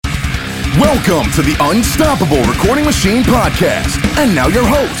Welcome to the Unstoppable Recording Machine Podcast. And now your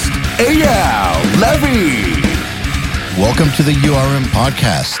host, Eyal Levi. Welcome to the URM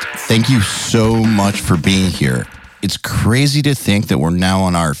Podcast. Thank you so much for being here. It's crazy to think that we're now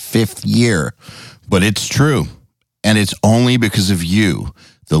on our 5th year, but it's true. And it's only because of you,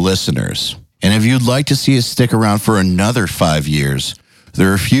 the listeners. And if you'd like to see us stick around for another 5 years,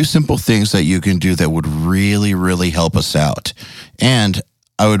 there are a few simple things that you can do that would really help us out. And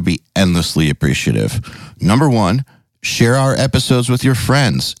I would be endlessly appreciative. Number 1, share our episodes with your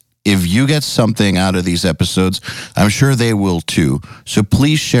friends. If you get something out of these episodes, I'm sure they will too. So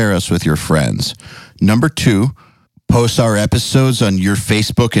please share us with your friends. Number 2, post our episodes on your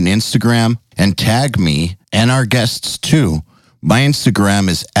Facebook and Instagram and tag me and our guests too. My Instagram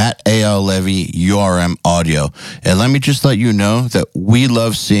is at Eyal Levi URM Audio. And let me just let you know that we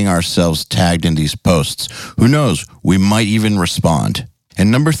love seeing ourselves tagged in these posts. Who knows, we might even respond. And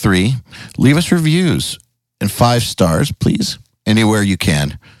number 3, leave us reviews and 5 stars, please, anywhere you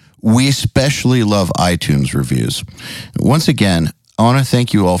can. We especially love iTunes reviews. Once again, I want to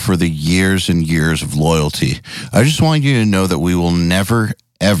thank you all for the years and years of loyalty. I just want you to know that we will never,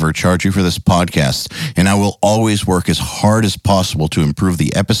 ever charge you for this podcast, and I will always work as hard as possible to improve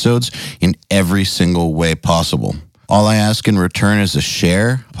the episodes in every single way possible. All I ask in return is a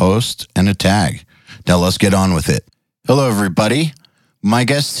share, post, and a tag. Now let's get on with it. Hello, everybody. My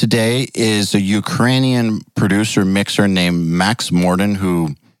guest today is a Ukrainian producer-mixer named Max Morden,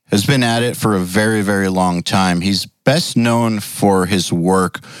 who has been at it for a very long time. He's best known for his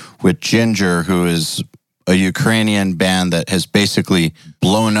work with Ginger, who is a Ukrainian band that has basically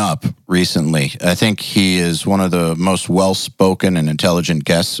blown up recently. I think he is one of the most well-spoken and intelligent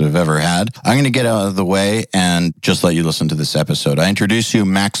guests I've ever had. I'm going to get out of the way and just let you listen to this episode. I introduce you,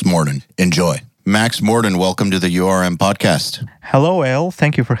 Max Morden. Enjoy. Max Morden, welcome to the URM Podcast. Hello, El.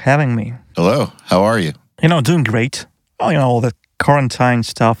 Thank you for having me. Hello. How are you? Doing great. All the quarantine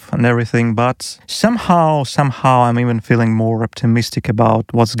stuff and everything, but somehow I'm even feeling more optimistic about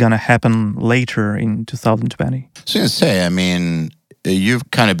what's going to happen later in 2020. I was going to say, you've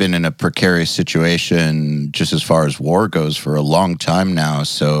kind of been in a precarious situation just as far as war goes for a long time now.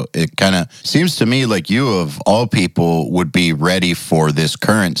 So it kind of seems to me like you, of all people, would be ready for this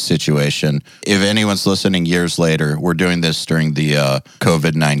current situation. If anyone's listening years later, we're doing this during the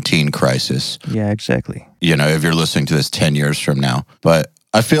COVID-19 crisis. Yeah, exactly. If you're listening to this 10 years from now. But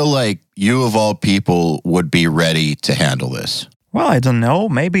I feel like you, of all people, would be ready to handle this. Well, I don't know.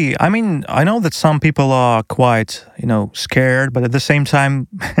 Maybe. I know that some people are quite, scared, but at the same time,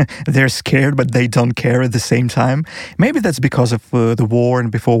 they're scared, but they don't care at the same time. Maybe that's because of the war,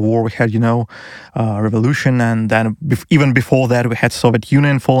 and before war we had, revolution, and then even before that we had Soviet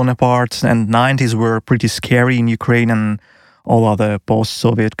Union falling apart, and 90s were pretty scary in Ukraine and all other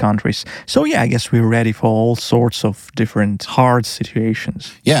post-Soviet countries. So yeah, I guess we're ready for all sorts of different hard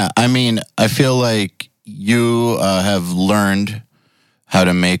situations. Yeah, I feel like you have learned how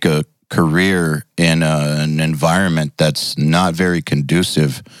to make a career in an environment that's not very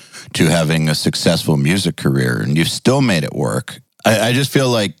conducive to having a successful music career, and you've still made it work. I just feel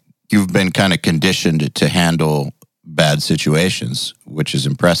like you've been kind of conditioned to handle bad situations, which is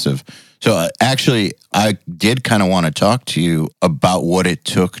impressive. So actually, I did kind of want to talk to you about what it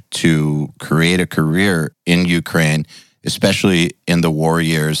took to create a career in Ukraine, especially in the war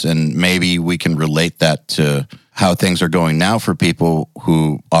years, and maybe we can relate that to how things are going now for people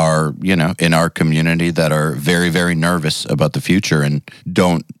who are, in our community that are very nervous about the future and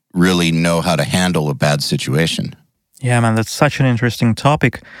don't really know how to handle a bad situation. Yeah, man, that's such an interesting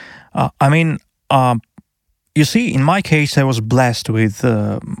topic. You see, in my case, I was blessed with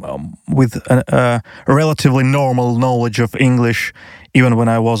a relatively normal knowledge of English, even when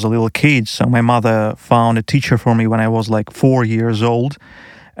I was a little kid. So my mother found a teacher for me when I was like 4 years old,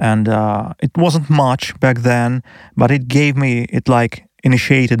 and it wasn't much back then, but it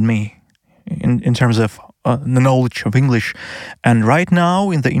initiated me in terms of the knowledge of English. And right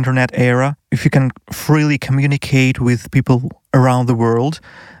now, in the internet era, if you can freely communicate with people around the world,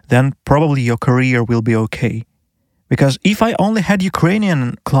 then probably your career will be okay. Because if I only had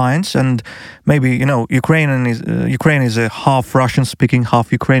Ukrainian clients, and maybe, Ukraine is a half Russian-speaking,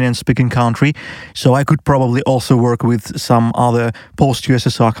 half Ukrainian-speaking country, so I could probably also work with some other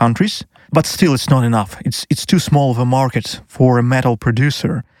post-USSR countries. But still, it's not enough. It's too small of a market for a metal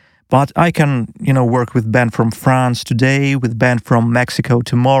producer. But I can, work with band from France today, with band from Mexico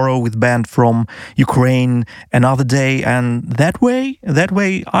tomorrow, with band from Ukraine another day, and that way,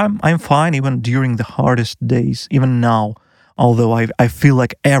 I'm fine even during the hardest days, even now. Although I feel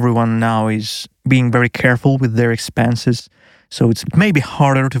like everyone now is being very careful with their expenses, So it may be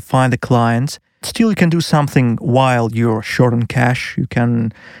harder to find the clients. Still, you can do something while you're short on cash. You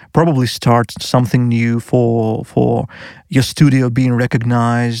can probably start something new for your studio being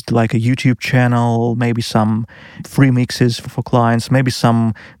recognized, like a YouTube channel, maybe some free mixes for clients, maybe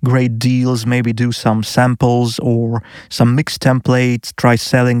some great deals, maybe do some samples or some mix templates, try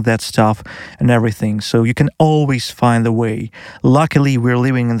selling that stuff and everything. So you can always find a way. Luckily, we're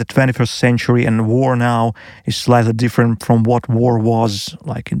living in the 21st century, and war now is slightly different from what war was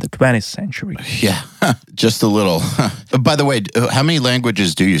like in the 20th century. Yeah, just a little. By the way, how many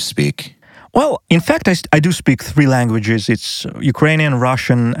languages do you speak? Well, in fact, I do speak 3 languages. It's Ukrainian,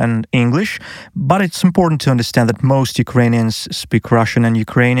 Russian, and English. But it's important to understand that most Ukrainians speak Russian and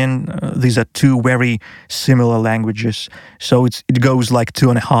Ukrainian. These are 2 very similar languages. So it goes like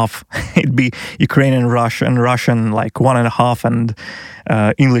 2.5. It'd be Ukrainian, Russian like 1.5, and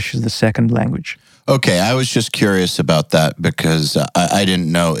English is the second language. Okay, I was just curious about that because I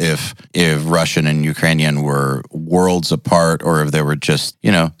didn't know if Russian and Ukrainian were worlds apart or if they were just,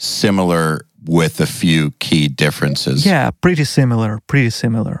 similar with a few key differences. Yeah, pretty similar.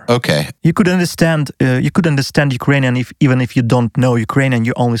 Okay. You could understand Ukrainian even if you don't know Ukrainian,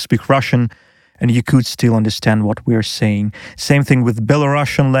 you only speak Russian, and you could still understand what we're saying. Same thing with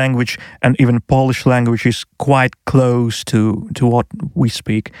Belarusian language, and even Polish language is quite close to what we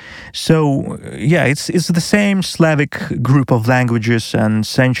speak. So, yeah, it's the same Slavic group of languages and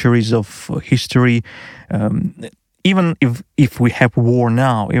centuries of history. Even if we have war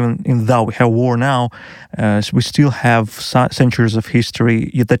now, even though we have war now, we still have centuries of history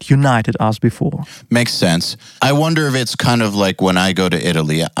that united us before. Makes sense. I wonder if it's kind of like when I go to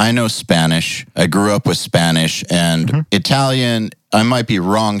Italy. I know Spanish. I grew up with Spanish and Italian. I might be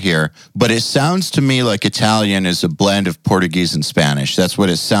wrong here, but it sounds to me like Italian is a blend of Portuguese and Spanish. That's what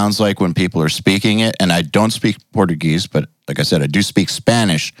it sounds like when people are speaking it. And I don't speak Portuguese, but like I said, I do speak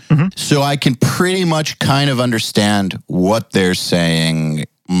Spanish. So I can pretty much kind of understand what they're saying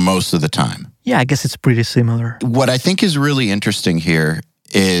most of the time. Yeah, I guess it's pretty similar. What I think is really interesting here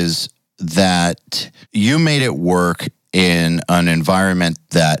is that you made it work in an environment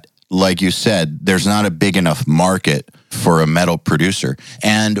that, like you said, there's not a big enough market for a metal producer.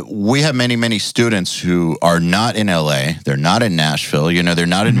 And we have many, many students who are not in LA. They're not in Nashville. They're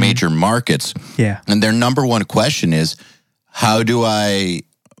not in major markets. Yeah. And their number one question is, how do I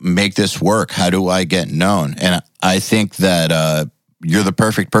make this work? How do I get known? And I think that you're the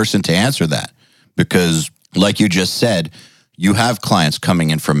perfect person to answer that because, like you just said, you have clients coming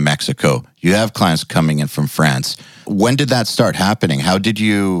in from Mexico. You have clients coming in from France. When did that start happening? How did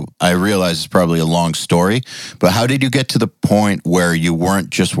you, I realize it's probably a long story, but how did you get to the point where you weren't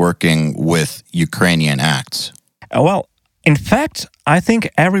just working with Ukrainian acts? Well, in fact, I think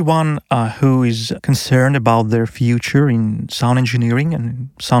everyone who is concerned about their future in sound engineering and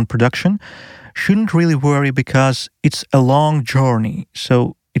sound production shouldn't really worry because it's a long journey.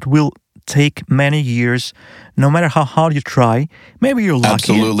 So it will take many years, no matter how hard you try. Maybe you're lucky.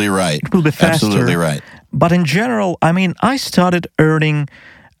 Absolutely right. It will be faster. Absolutely right. But in general, I started earning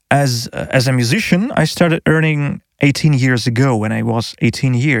as a musician. I started earning 18 years ago when I was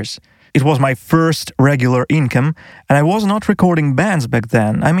 18 years. It was my first regular income, and I was not recording bands back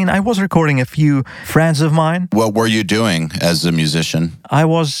then. I was recording a few friends of mine. What were you doing as a musician? I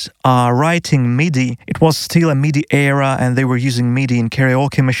was writing MIDI. It was still a MIDI era, and they were using MIDI in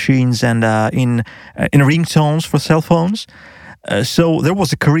karaoke machines and in ringtones for cell phones. So there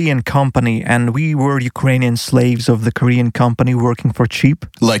was a Korean company, and we were Ukrainian slaves of the Korean company working for cheap.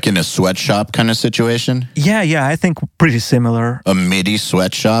 Like in a sweatshop kind of situation? Yeah, I think pretty similar. A MIDI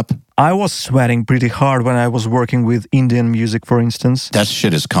sweatshop? I was sweating pretty hard when I was working with Indian music, for instance. That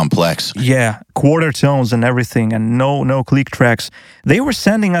shit is complex. Yeah, quarter tones and everything, and no click tracks. They were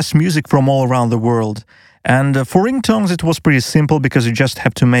sending us music from all around the world. And for ringtones, it was pretty simple because you just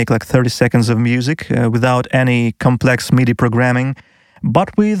have to make like 30 seconds of music without any complex MIDI programming. But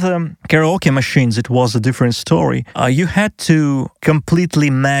with karaoke machines, it was a different story. You had to completely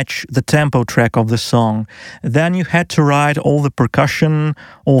match the tempo track of the song. Then you had to write all the percussion,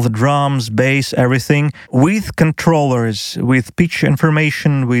 all the drums, bass, everything with controllers, with pitch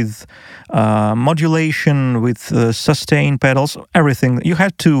information, with modulation, with sustain pedals, everything. You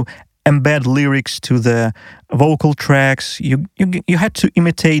had to embed lyrics to the vocal tracks. You had to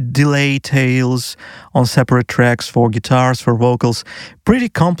imitate delay tails on separate tracks for guitars, for vocals. Pretty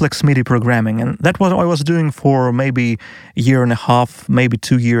complex MIDI programming, and that's what I was doing for maybe a year and a half, maybe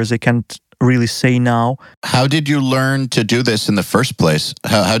 2 years. I can't really say now. How did you learn to do this in the first place?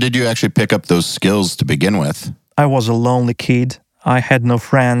 How did you actually pick up those skills to begin with? I was a lonely kid. I had no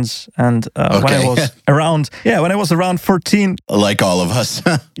friends, and when I was around 14, Like all of us.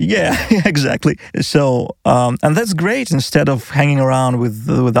 yeah, exactly. So, and that's great. Instead of hanging around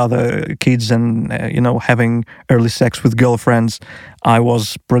with other kids and having early sex with girlfriends, I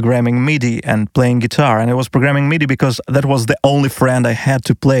was programming MIDI and playing guitar. And I was programming MIDI because that was the only friend I had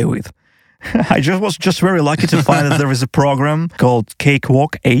to play with. I was just very lucky to find that there is a program called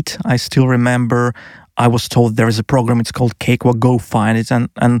Cakewalk 8. I still remember I was told there is a program, it's called Cakewalk, go find it.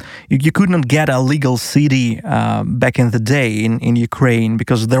 And you could not get a legal CD back in the day in Ukraine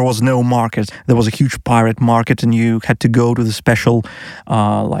because there was no market. There was a huge pirate market and you had to go to the special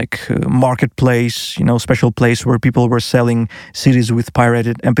marketplace, special place where people were selling CDs with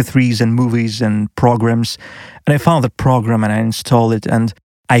pirated MP3s and movies and programs. And I found the program and I installed it and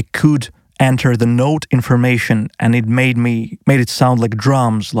I could enter the note information and it made it sound like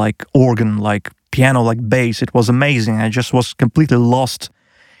drums, like organ, like piano, like bass. It was amazing. I just was completely lost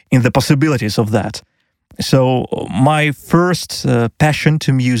in the possibilities of that. So my first passion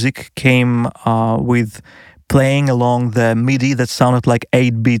to music came with playing along the MIDI that sounded like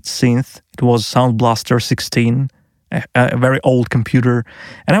 8-bit synth. It was Sound Blaster 16, a very old computer,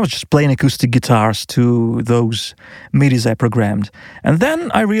 and I was just playing acoustic guitars to those MIDIs I programmed. And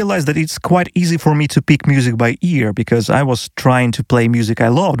then I realized that it's quite easy for me to pick music by ear because I was trying to play music I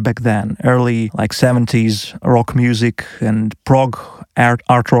loved back then, early like 70s rock music and prog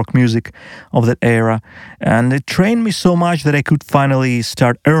art rock music of that era. And it trained me so much that I could finally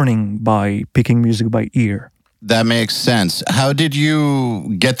start earning by picking music by ear. That makes sense. How did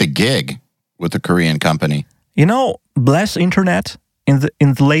you get the gig with the Korean company? Bless internet. In the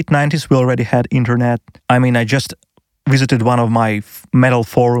late 90s, we already had internet. I mean, I just visited one of my metal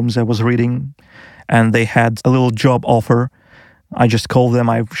forums I was reading, and they had a little job offer. I just called them,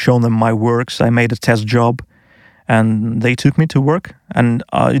 I've shown them my works, I made a test job, and they took me to work. And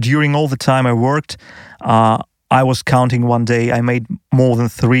during all the time I worked, I was counting one day, I made more than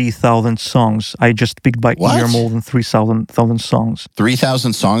 3,000 songs. I just picked by ear more than 3,000 songs.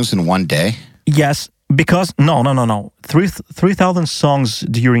 3,000 songs in one day? Yes. Because, no. 3,000 songs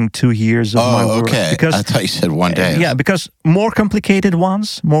during 2 years of my work. Okay. Because, I thought you said one day. Yeah, because more complicated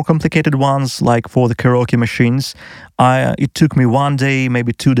ones like for the karaoke machines, it took me 1 day,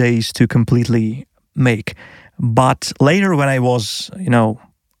 maybe 2 days to completely make. But later when I was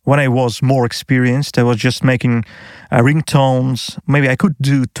more experienced, I was just making ringtones. Maybe I could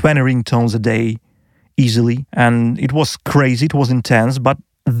do 20 ringtones a day easily. And it was crazy, it was intense, but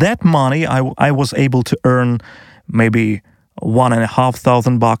that money I was able to earn maybe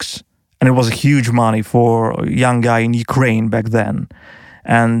 $1,500, and it was a huge money for a young guy in Ukraine back then.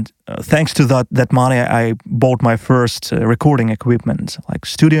 And thanks to that money, I bought my first recording equipment, like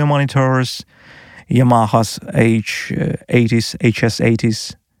studio monitors, Yamaha's H80s,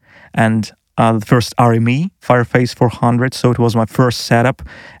 HS80s, and the first RME, Fireface 400. So it was my first setup,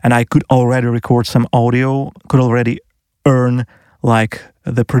 and I could already record some audio, could already earn like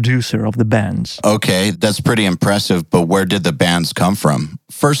the producer of the bands. Okay, that's pretty impressive, but where did the bands come from?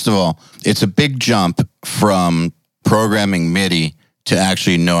 First of all, it's a big jump from programming MIDI to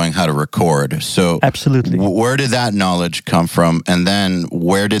actually knowing how to record. So absolutely. Where did that knowledge come from? And then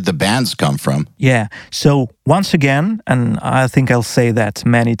where did the bands come from? Yeah, so once again, and I think I'll say that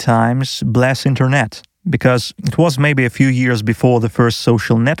many times, bless internet. Because it was maybe a few years before the first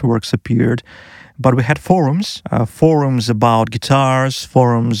social networks appeared, but we had forums about guitars,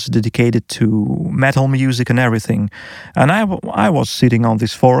 forums dedicated to metal music and everything. And I was sitting on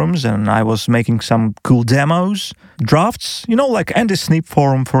these forums and I was making some cool demos, drafts, like Andy Sneap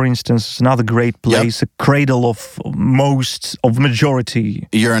forum, for instance, is another great place, a cradle of majority.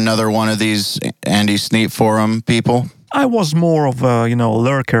 You're another one of these Andy Sneap forum people? I was more of a,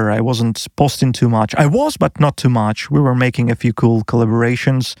 lurker. I wasn't posting too much. I was, but not too much. We were making a few cool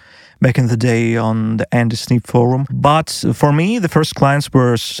collaborations back in the day on the Andy Sneap forum. But for me, the first clients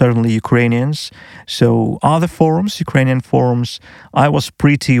were certainly Ukrainians. So other forums, Ukrainian forums, I was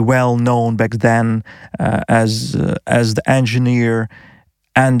pretty well known back then as the engineer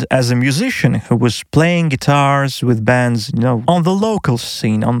and as a musician who was playing guitars with bands, on the local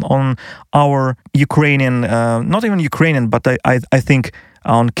scene, on our Ukrainian, not even Ukrainian, but I think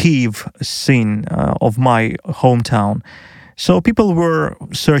on Kyiv scene of my hometown. So people were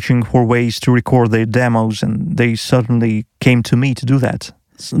searching for ways to record their demos, and they certainly came to me to do that.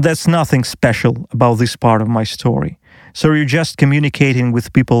 That's nothing special about this part of my story. So you're just communicating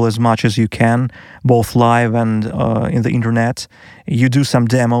with people as much as you can, both live and in the internet. You do some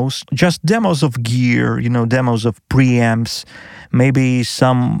demos, just demos of gear, demos of preamps, maybe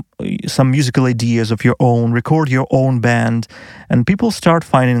some musical ideas of your own, record your own band, and people start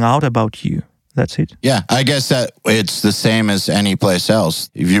finding out about you. That's it. Yeah, I guess that it's the same as any place else.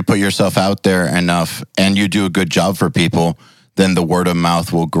 If you put yourself out there enough and you do a good job for people, then the word of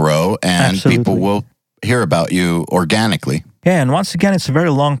mouth will grow and Absolutely. People will hear about you organically. Yeah, and once again, it's a very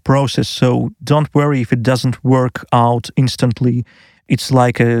long process, so don't worry if it doesn't work out instantly. It's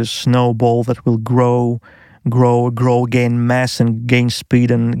like a snowball that will grow, gain mass and gain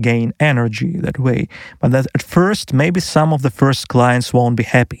speed and gain energy that way. But that at first, maybe some of the first clients won't be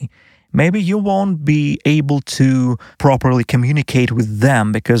happy. Maybe you won't be able to properly communicate with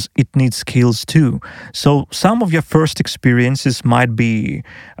them because it needs skills too. So some of your first experiences might be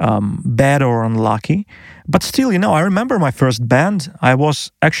bad or unlucky. But still, I remember my first band. My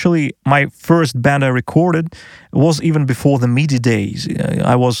first band I recorded was even before the MIDI days.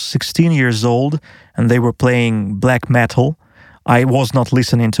 I was 16 years old and they were playing black metal. I was not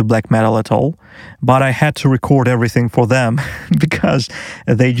listening to black metal at all, but I had to record everything for them because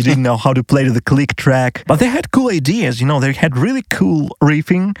they didn't know how to play the click track. But they had cool ideas, they had really cool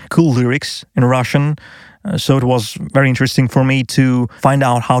riffing, cool lyrics in Russian. So it was very interesting for me to find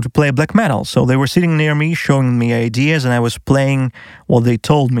out how to play black metal. So they were sitting near me, showing me ideas, and I was playing what they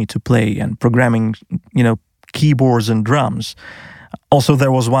told me to play and programming, keyboards and drums. Also,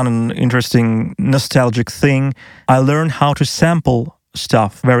 there was one interesting nostalgic thing. I learned how to sample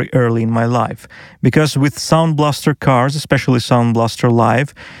stuff very early in my life. Because with Sound Blaster cars, especially Sound Blaster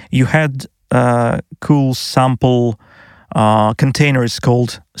Live, you had cool sample containers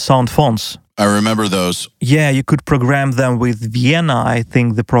called sound fonts. I remember those. Yeah, you could program them with Vienna, I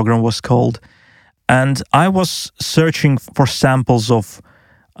think the program was called. And I was searching for samples of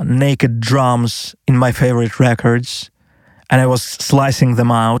naked drums in my favorite records. And I was slicing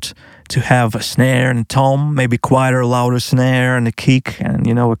them out to have a snare and tom, maybe quieter, louder snare and a kick and,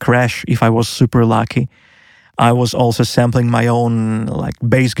 a crash if I was super lucky. I was also sampling my own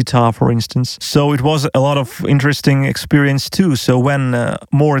bass guitar, for instance. So it was a lot of interesting experience too. So when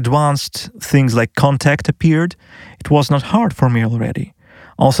more advanced things like Kontakt appeared, it was not hard for me already.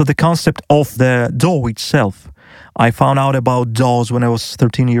 Also the concept of the DAW itself. I found out about DAWs when I was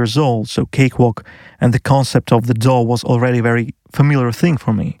 13 years old, so Cakewalk and the concept of the DAW was already a very familiar thing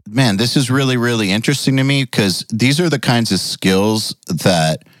for me. Man, this is really, really interesting to me because these are the kinds of skills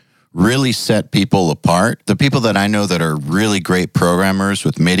that really set people apart. The people that I know that are really great programmers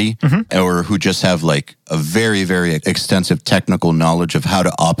with MIDI or who just have a very, very extensive technical knowledge of how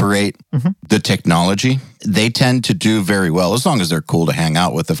to operate the technology, they tend to do very well, as long as they're cool to hang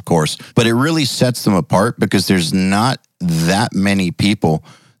out with, of course. But it really sets them apart because there's not that many people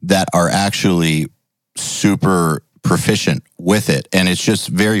that are actually super proficient with it. And it's just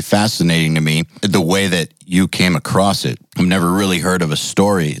very fascinating to me, the way that you came across it. I've never really heard of a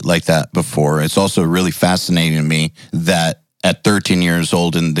story like that before. It's also really fascinating to me that at 13 years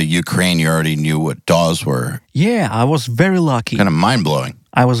old in the Ukraine, you already knew what DAWs were. Yeah, I was very lucky. Kind of mind-blowing.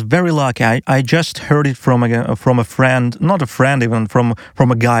 I was very lucky. I just heard it from a friend, not a friend even, from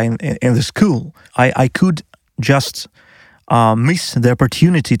a guy in the school. I could just miss the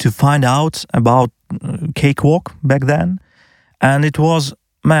opportunity to find out about Cakewalk back then. And it was,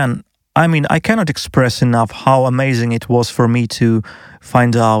 I cannot express enough how amazing it was for me to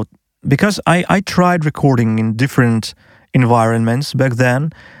find out. Because I tried recording in different environments back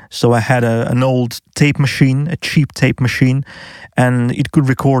then. So I had an old tape machine, a cheap tape machine, and it could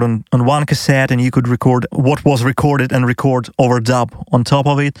record on one cassette, and you could record what was recorded and record overdub on top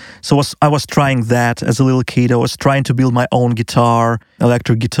of it. So I was trying that as a little kid. I was trying to build my own guitar,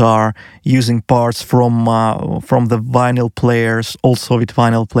 electric guitar, using parts from the vinyl players, old Soviet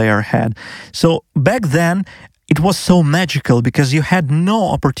vinyl player had. So back then, it was so magical because you had no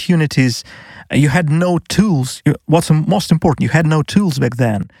opportunities, you had no tools. What's most important, you had no tools back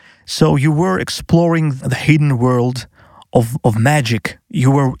then. So you were exploring the hidden world of magic. You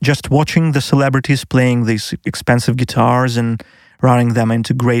were just watching the celebrities playing these expensive guitars and running them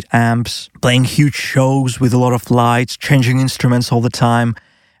into great amps, playing huge shows with a lot of lights, changing instruments all the time.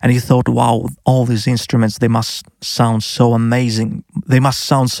 And you thought, wow, all these instruments, they must sound so amazing. They must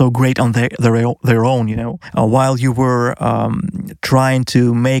sound so great on their own, while you were trying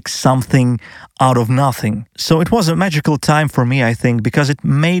to make something out of nothing. So it was a magical time for me, I think, because it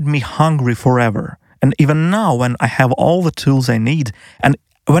made me hungry forever. And even now, when I have all the tools I need, and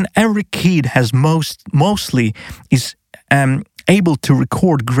when every kid has mostly is able to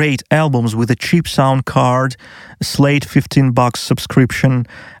record great albums with a cheap sound card, a Slate $15 subscription,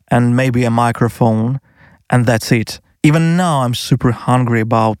 and maybe a microphone, and that's it. Even now, I'm super hungry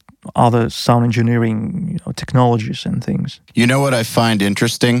about other sound engineering technologies and things. You know what I find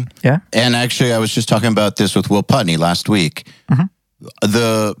interesting? Yeah? And actually, I was just talking about this with Will Putney last week.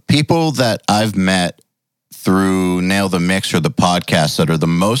 The people that I've met through Nail the Mix or the podcast that are the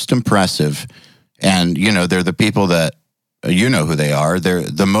most impressive, and, they're the people that, you know who they are, they're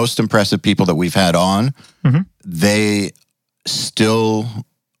the most impressive people that we've had on, they still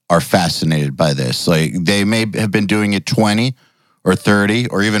are fascinated by this. Like, they may have been doing it 20 or 30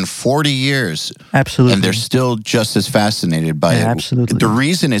 or even 40 years. Absolutely. And they're still just as fascinated by it. Absolutely. The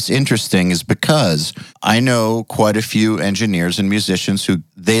reason it's interesting is because I know quite a few engineers and musicians who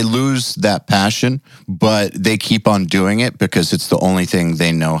they lose that passion, but they keep on doing it because it's the only thing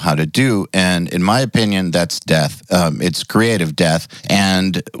they know how to do. And in my opinion, that's death. It's creative death.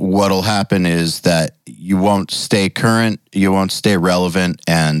 And what'll happen is that you won't stay current, you won't stay relevant,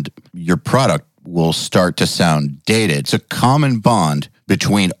 and your product will start to sound dated. It's a common bond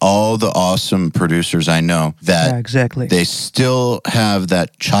between all the awesome producers I know that exactly. They still have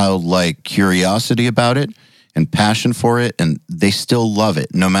that childlike curiosity about it and passion for it, and they still love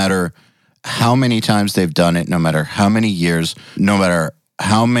it, no matter how many times they've done it, no matter how many years, no matter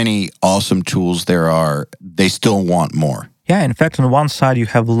how many awesome tools there are, they still want more. Yeah, in fact, on one side you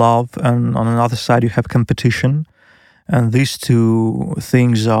have love, and on another side you have competition. And these two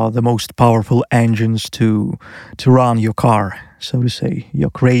things are the most powerful engines to run your car, so to say, your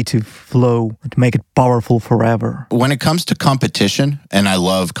creative flow, to make it powerful forever. When it comes to competition, and I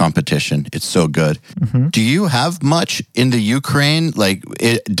love competition, it's so good. Do you have much in the Ukraine? Like,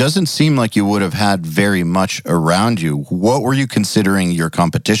 it doesn't seem like you would have had very much around you. What were you considering your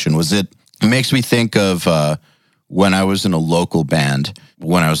competition? It makes me think of when I was in a local band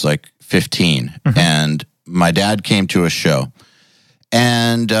when I was like 15, and my dad came to a show,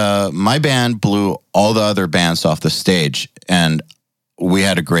 and my band blew all the other bands off the stage, and we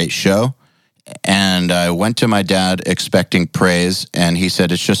had a great show. And I went to my dad expecting praise, and he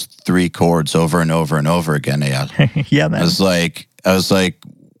said, "It's just 3 chords over and over and over again." Yeah, man. I was like,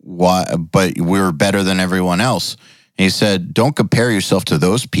 why? But we were better than everyone else. And he said, "Don't compare yourself to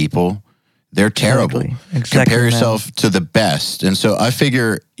those people. They're terrible. Exactly, compare yourself to the best." And so I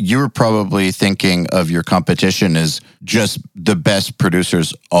figure you were probably thinking of your competition as just the best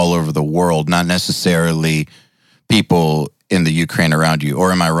producers all over the world, not necessarily people in the Ukraine around you.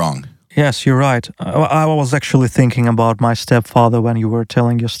 Or am I wrong? Yes, you're right. I was actually thinking about my stepfather when you were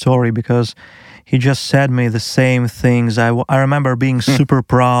telling your story, because he just said me the same things. I remember being super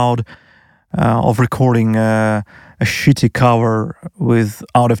proud of recording a shitty cover with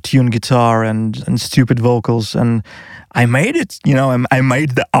out-of-tune guitar and stupid vocals, and I made it, I made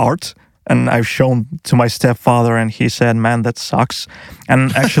the art, and I've shown to my stepfather, and he said, "Man, that sucks."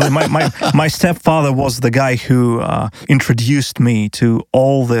 And actually, my stepfather was the guy who introduced me to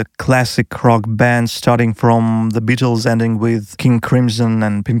all the classic rock bands, starting from the Beatles, ending with King Crimson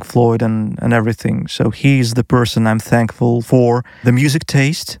and Pink Floyd and everything. So he's the person I'm thankful for the music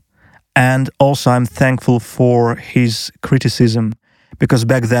taste. And also I'm thankful for his criticism, because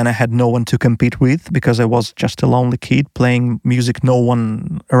back then I had no one to compete with, because I was just a lonely kid playing music no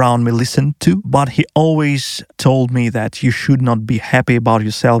one around me listened to. But he always told me that you should not be happy about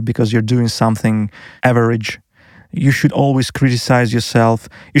yourself because you're doing something average. You should always criticize yourself.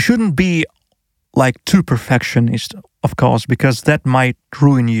 You shouldn't be like too perfectionist, of course, because that might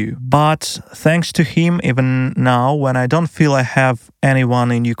ruin you. But thanks to him, even now, when I don't feel I have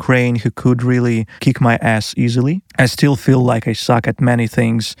anyone in Ukraine who could really kick my ass easily, I still feel like I suck at many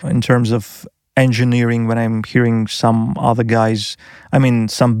things in terms of engineering. When I'm hearing some other guys,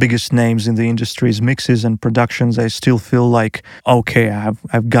 some biggest names in the industry's mixes and productions, I still feel like, okay,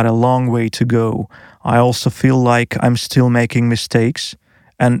 I've got a long way to go. I also feel like I'm still making mistakes,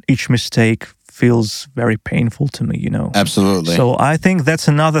 and each mistake feels very painful to me, Absolutely. So I think that's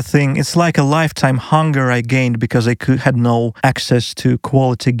another thing. It's like a lifetime hunger I gained because I had no access to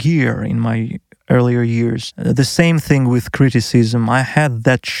quality gear in my earlier years. The same thing with criticism. I had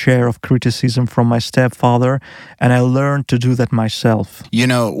that share of criticism from my stepfather, and I learned to do that myself.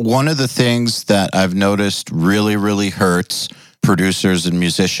 One of the things that I've noticed really, really hurts producers and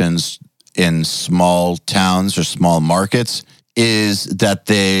musicians in small towns or small markets is that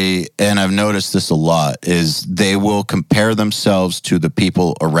and I've noticed this a lot, is they will compare themselves to the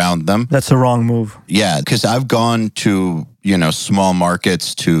people around them. That's a wrong move. Yeah, because I've gone to, small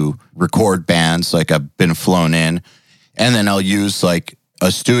markets to record bands, like I've been flown in, and then I'll use like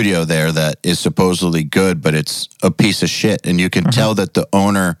a studio there that is supposedly good, but it's a piece of shit. And you can tell that the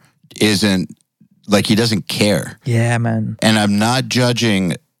owner isn't, like, he doesn't care. Yeah, man. And I'm not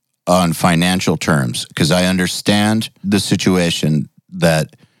judging on financial terms because I understand the situation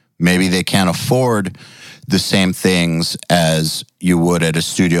that maybe they can't afford the same things as you would at a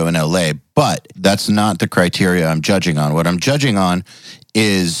studio in LA, but that's not the criteria I'm judging on. What I'm judging on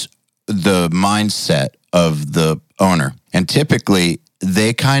is the mindset of the owner. And typically,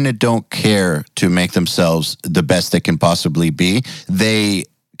 they kind of don't care to make themselves the best they can possibly be. They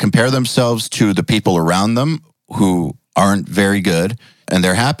compare themselves to the people around them who aren't very good, and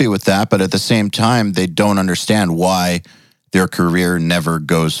they're happy with that, but at the same time, they don't understand why their career never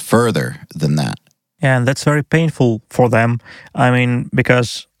goes further than that. And that's very painful for them. I mean,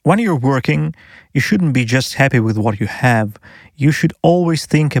 because when you're working, you shouldn't be just happy with what you have. You should always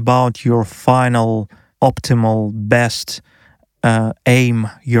think about your final, optimal, best aim,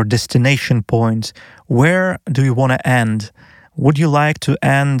 your destination point. Where do you want to end? Would you like to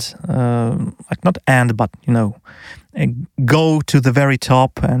end, not end, but, go to the very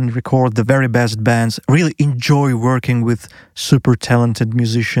top and record the very best bands, really enjoy working with super talented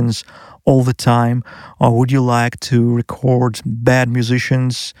musicians all the time? Or would you like to record bad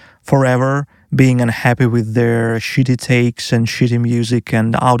musicians forever, being unhappy with their shitty takes and shitty music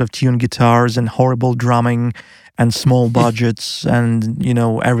and out-of-tune guitars and horrible drumming and small budgets and,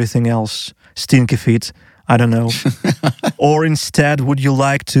 everything else, stinky feet? I don't know. Or instead, would you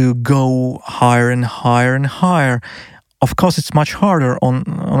like to go higher and higher and higher? Of course, it's much harder on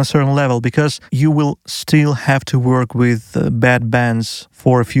a certain level because you will still have to work with bad bands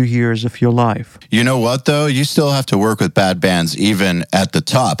for a few years of your life. You know what, though? You still have to work with bad bands even at the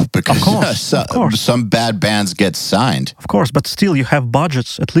top because of course. Some bad bands get signed. Of course, but still you have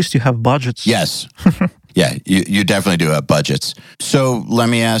budgets. At least you have budgets. Yes. Yeah, you definitely do have budgets. So let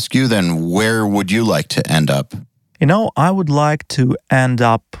me ask you then, where would you like to end up? I would like to end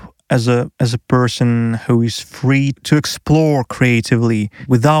up as a person who is free to explore creatively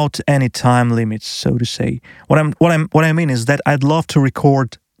without any time limits, so to say. What I mean is that I'd love to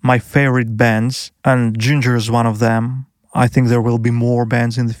record my favorite bands, and Ginger is one of them. I think there will be more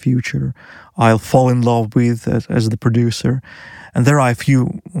bands in the future I'll fall in love with as the producer. And there are a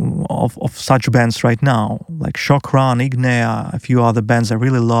few of such bands right now, like Chokran, Ignea, a few other bands I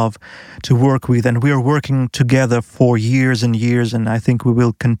really love to work with. And we are working together for years and years, and I think we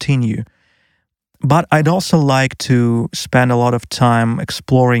will continue. But I'd also like to spend a lot of time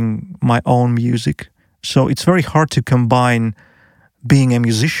exploring my own music. So it's very hard to combine being a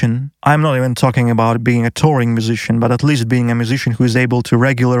musician. I'm not even talking about being a touring musician, but at least being a musician who is able to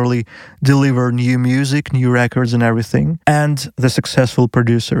regularly deliver new music, new records and everything, and the successful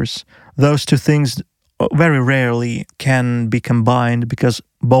producers. Those two things very rarely can be combined because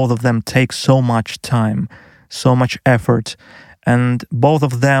both of them take so much time, so much effort, and both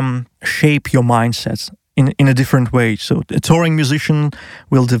of them shape your mindsets in a different way. So a touring musician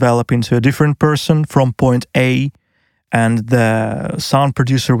will develop into a different person from point A, and the sound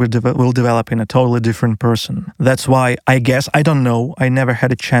producer will develop in a totally different person. That's why, I guess, I don't know, I never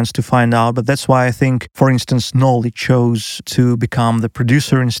had a chance to find out, but that's why I think, for instance, Nolly chose to become the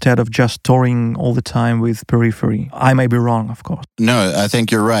producer instead of just touring all the time with Periphery. I may be wrong, of course. No, I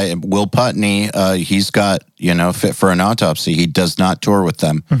think you're right. Will Putney, he's got, Fit for an Autopsy. He does not tour with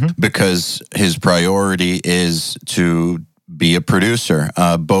them because his priority is to be a producer.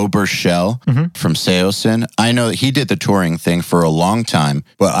 Bo Burchell from Seosin. I know that he did the touring thing for a long time,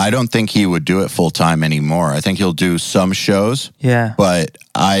 but I don't think he would do it full time anymore. I think he'll do some shows, but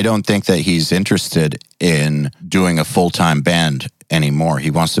I don't think that he's interested in doing a full-time band anymore. He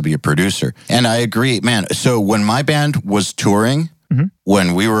wants to be a producer. And I agree, man. So when my band was touring,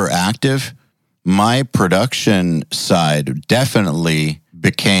 when we were active, my production side definitely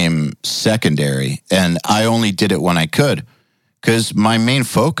became secondary, and I only did it when I could. Because my main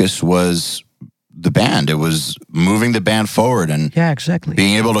focus was the band. It was moving the band forward and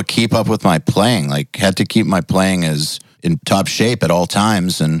being able to keep up with my playing. Like, had to keep my playing as in top shape at all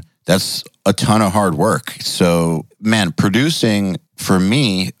times. And that's a ton of hard work. So, man, producing for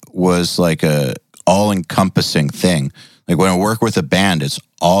me was like a all-encompassing thing. Like, when I work with a band, it's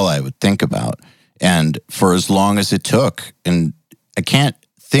all I would think about. And for as long as it took, and I can't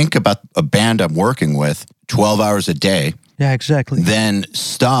think about a band I'm working with 12 hours a day. Yeah, exactly. Then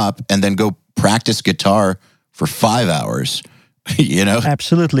stop and then go practice guitar for 5 hours,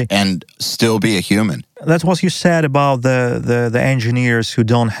 Absolutely. And still be a human. That's what you said about the engineers who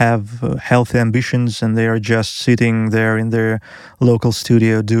don't have healthy ambitions and they are just sitting there in their local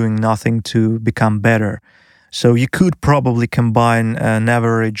studio doing nothing to become better. So you could probably combine an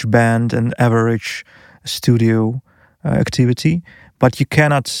average band and average studio activity, but you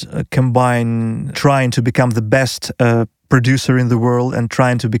cannot combine trying to become the best producer in the world and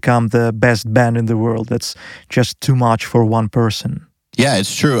trying to become the best band in the world. That's just too much for one person. Yeah,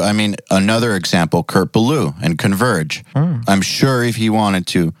 it's true. I mean, another example, Kurt Ballou and Converge. I'm sure if he wanted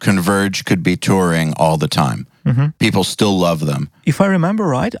to, Converge could be touring all the time. People still love them. If I remember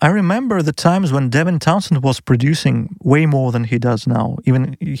right, I remember the times when Devin Townsend was producing way more than he does now.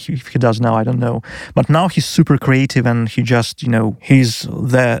 Even if he does now, I don't know. But now he's super creative, and he just, he's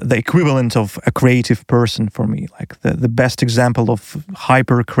the equivalent of a creative person for me, like the best example of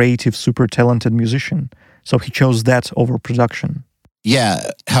hyper creative, super talented musician. So he chose that over production. Yeah.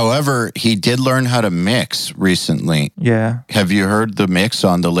 However, he did learn how to mix recently. Yeah. Have you heard the mix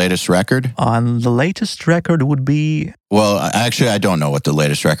on the latest record? On the latest record would be... Well, actually, I don't know what the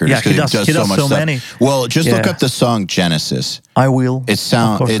latest record is. He does so much stuff. Many. Well, just look up the song Genesis. I will. It's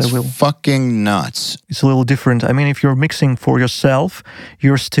fucking nuts. It's a little different. I mean, if you're mixing for yourself,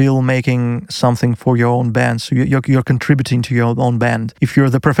 you're still making something for your own band. So you're contributing to your own band. If you're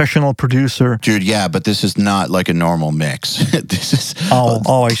the professional producer... Dude, yeah, but this is not like a normal mix. This is...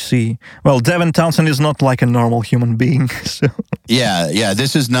 Oh, I see. Well, Devin Townsend is not like a normal human being. So. Yeah.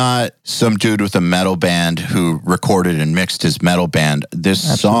 This is not some dude with a metal band who recorded and mixed his metal band.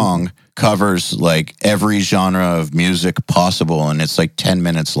 This song covers like every genre of music possible, and it's like 10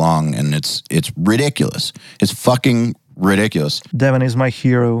 minutes long, and it's ridiculous. It's fucking ridiculous. Devin is my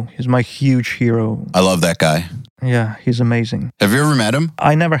hero. He's my huge hero. I love that guy. Yeah, he's amazing. Have you ever met him?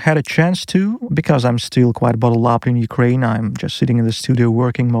 I never had a chance to, because I'm still quite bottled up in Ukraine. I'm just sitting in the studio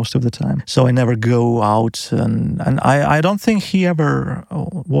working most of the time. So I never go out, and I don't think he ever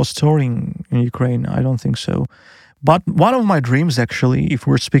was touring in Ukraine. I don't think so. But one of my dreams, actually, if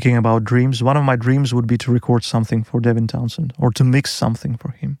we're speaking about dreams, one of my dreams would be to record something for Devin Townsend or to mix something for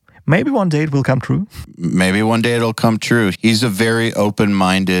him. Maybe one day it will come true. Maybe one day it'll come true. He's a very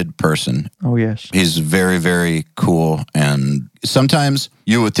open-minded person. Oh, yes. He's very, very cool. And sometimes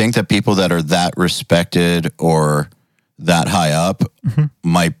you would think that people that are that respected or that high up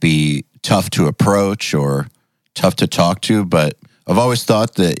might be tough to approach or tough to talk to. But I've always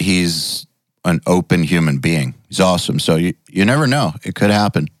thought that he's an open human being. He's awesome. So you never know. It could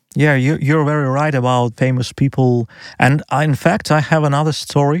happen. Yeah, you're very right about famous people. And in fact, I have another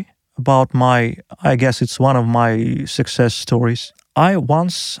story about I guess it's one of my success stories. I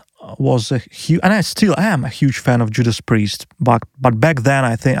once was and I still am a huge fan of Judas Priest, but back then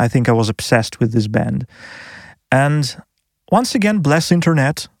I think I was obsessed with this band. And once again, bless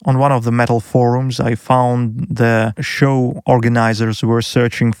internet, on one of the metal forums, I found the show organizers were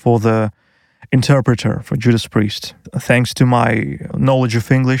searching for the interpreter for Judas Priest. Thanks to my knowledge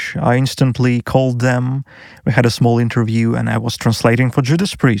of English, I instantly called them. We had a small interview, and I was translating for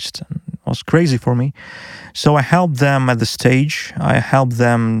Judas Priest. It was crazy for me. So I helped them at the stage. I helped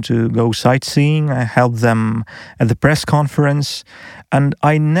them to go sightseeing. I helped them at the press conference. And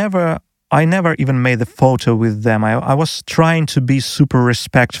I never even made a photo with them. I was trying to be super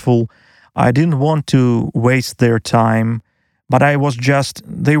respectful. I didn't want to waste their time. But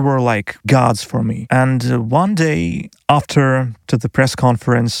they were like gods for me. And one day after the press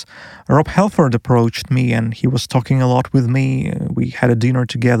conference, Rob Halford approached me, and he was talking a lot with me. We had a dinner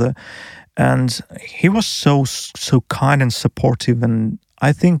together, and he was so kind and supportive. And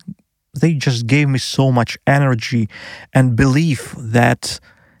I think they just gave me so much energy and belief that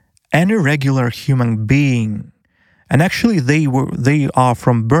any regular human being, and actually they are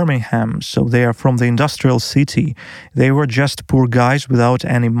from Birmingham, so they are from the industrial city. They were just poor guys without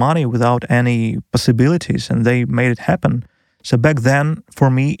any money, without any possibilities, and they made it happen. So back then, for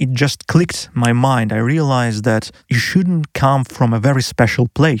me, it just clicked my mind. I realized that you shouldn't come from a very special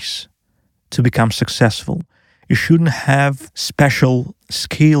place to become successful. You shouldn't have special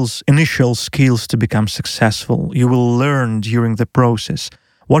skills, initial skills to become successful. You will learn during the process.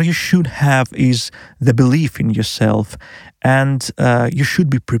 What you should have is the belief in yourself, and you should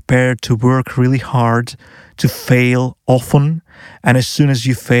be prepared to work really hard, to fail often, and as soon as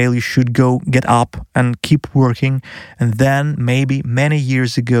you fail, you should get up and keep working. And then maybe many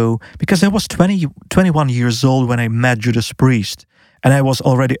years ago, because I was 21 years old when I met Judas Priest, and I was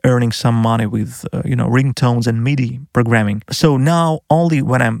already earning some money with ringtones and MIDI programming. So now, only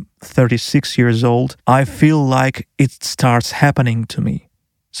when I'm 36 years old, I feel like it starts happening to me.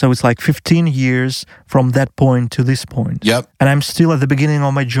 So it's like 15 years from that point to this point. Yep. And I'm still at the beginning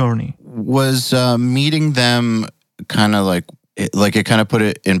of my journey. Was meeting them kind of like it kind of put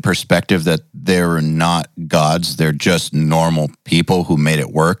it in perspective that they're not gods, they're just normal people who made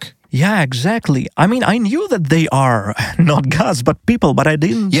it work? Yeah, exactly. I mean, I knew that they are not gods, but people, but I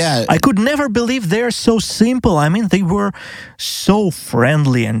didn't. Yeah. I could never believe they're so simple. I mean, they were so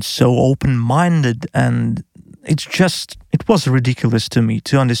friendly and so open-minded, and it was ridiculous to me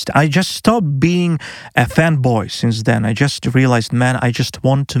to understand. I just stopped being a fanboy since then. I just realized, man, I just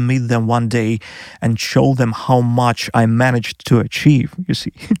want to meet them one day and show them how much I managed to achieve, you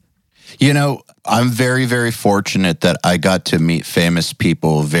see. You know, I'm very, very fortunate that I got to meet famous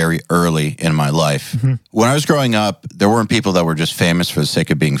people very early in my life. When I was growing up, there weren't people that were just famous for the sake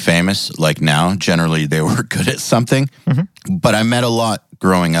of being famous. Like now, generally they were good at something. But I met a lot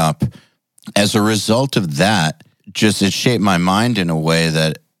growing up. As a result of that, just it shaped my mind in a way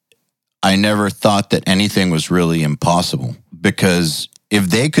that I never thought that anything was really impossible. Because if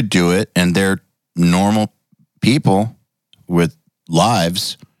they could do it and they're normal people with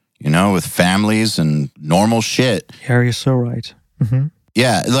lives, you know, with families and normal shit. Yeah, you're so right.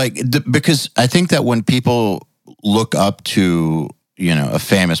 Yeah, like, because I think that when people look up to, you know, a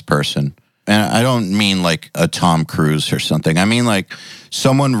famous person, and I don't mean like a Tom Cruise or something, I mean like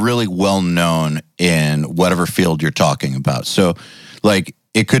someone really well known in whatever field you're talking about. So, like,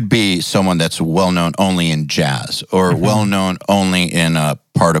 it could be someone that's well known only in jazz or well known only in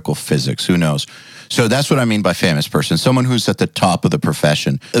particle physics, who knows? So that's what I mean by famous person, someone who's at the top of the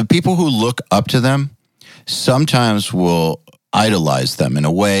profession. The people who look up to them sometimes will idolize them in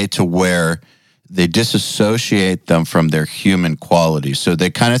a way to where they disassociate them from their human qualities. So they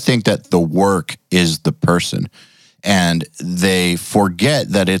kind of think that the work is the person, and they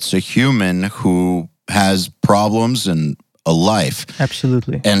forget that it's a human who has problems and a life.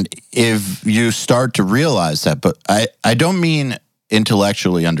 Absolutely. And if you start to realize that, but I don't mean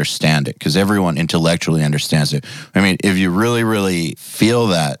intellectually understand it, because everyone intellectually understands it. I mean, if you really, really feel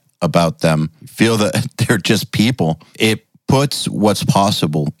that about them, feel that they're just people, it puts what's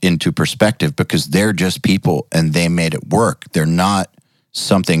possible into perspective, because they're just people and they made it work. They're not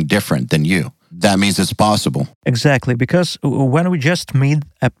something different than you. That means it's possible. Exactly, because when we just meet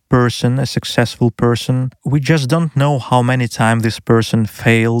a person, a successful person, we just don't know how many times this person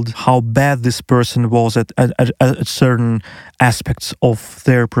failed, how bad this person was at certain aspects of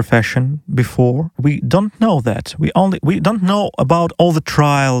their profession before. We don't know that. We don't know about all the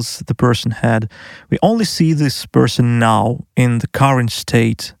trials the person had. We only see this person now in the current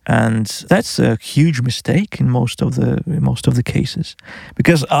state, and that's a huge mistake in most of the cases.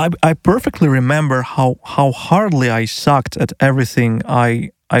 Because I perfectly remember how hardly I sucked at everything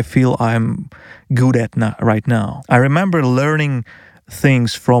I feel I'm good at right now. I remember learning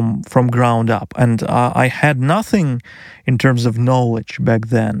things from ground up, and I had nothing in terms of knowledge back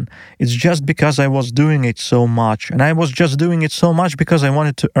then. It's just because I was doing it so much, and I was just doing it so much because I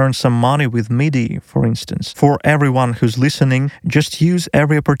wanted to earn some money with MIDI, for instance. For everyone who's listening, just use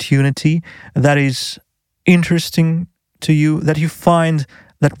every opportunity that is interesting to you, that you find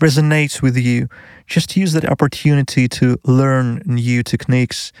that resonates with you. Just use that opportunity to learn new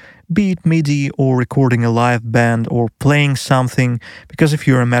techniques, be it MIDI or recording a live band or playing something. Because if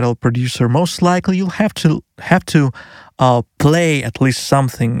you're a metal producer, most likely you'll have to play at least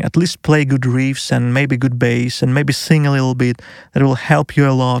something, at least play good riffs and maybe good bass and maybe sing a little bit. That will help you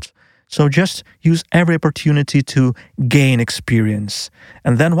a lot. So just use every opportunity to gain experience.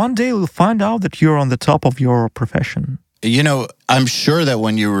 And then one day you'll find out that you're on the top of your profession. You know, I'm sure that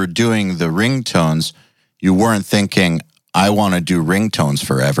when you were doing the ringtones, you weren't thinking, I want to do ringtones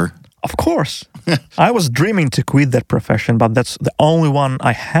forever. Of course. I was dreaming to quit that profession, but that's the only one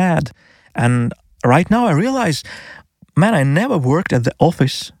I had. And right now I realize, man, I never worked at the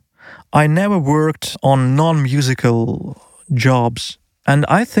office. I never worked on non-musical jobs. And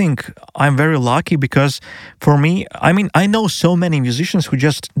I think I'm very lucky, because for me, I mean, I know so many musicians who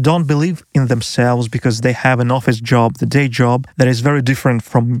just don't believe in themselves because they have an office job, the day job, that is very different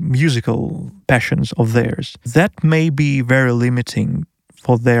from musical passions of theirs. That may be very limiting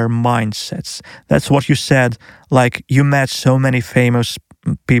for their mindsets. That's what you said, like you met so many famous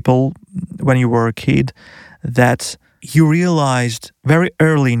people when you were a kid that you realized very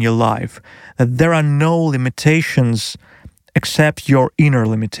early in your life that there are no limitations except your inner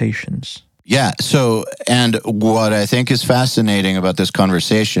limitations. Yeah. So, and what I think is fascinating about this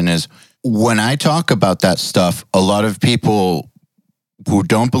conversation is when I talk about that stuff, a lot of people who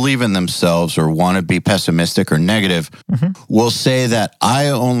don't believe in themselves or want to be pessimistic or negative will say that I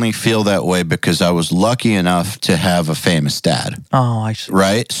only feel that way because I was lucky enough to have a famous dad. Oh, I see.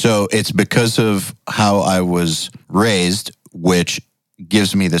 Right? So it's because of how I was raised, which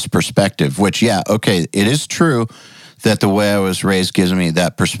gives me this perspective, which, yeah, okay, it is true that the way I was raised gives me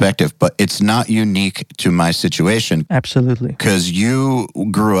that perspective, but it's not unique to my situation. Absolutely. Because you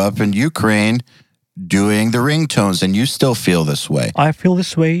grew up in Ukraine doing the ringtones and you still feel this way. I feel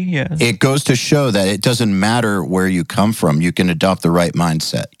this way, yeah. It goes to show that it doesn't matter where you come from. You can adopt the right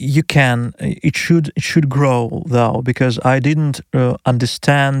mindset. You can. It should grow, though, because I didn't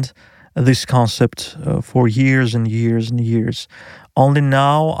understand this concept for years and years and years. Only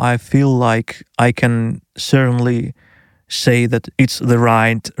now I feel like I can certainly say that it's the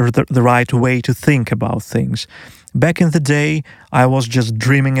right way to think about things. Back in the day, I was just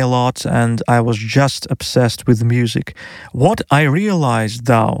dreaming a lot and I was just obsessed with music. What I realized,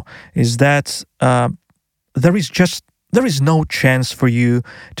 though, is that there is no chance for you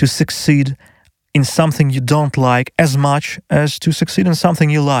to succeed in something you don't like as much as to succeed in something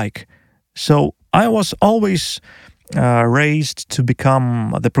you like. So I was always raised to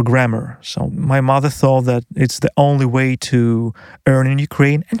become the programmer. So my mother thought that it's the only way to earn in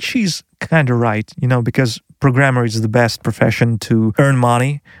Ukraine, and she's kind of right, because programmer is the best profession to earn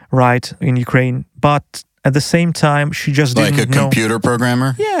money, right, in Ukraine. But at the same time, she just didn't know. Like a computer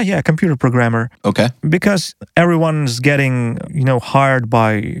programmer? Yeah, computer programmer. Okay. Because everyone's getting, hired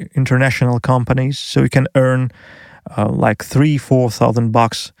by international companies, so you can earn like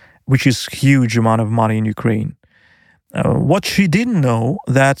 $3,000-4,000, which is huge amount of money in Ukraine. What she didn't know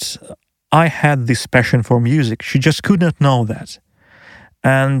that I had this passion for music. She just could not know that.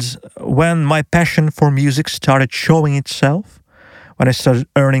 And when my passion for music started showing itself, when I started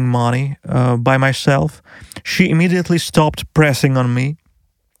earning money by myself, she immediately stopped pressing on me.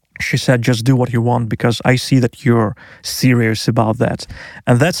 She said, just do what you want because I see that you're serious about that.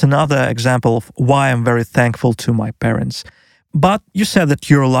 And that's another example of why I'm very thankful to my parents. But you said that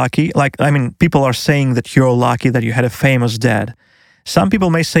you're lucky. People are saying that you're lucky that you had a famous dad. Some people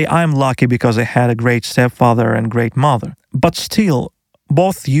may say I'm lucky because I had a great stepfather and great mother. But still,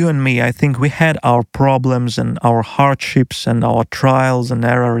 both you and me, I think we had our problems and our hardships and our trials and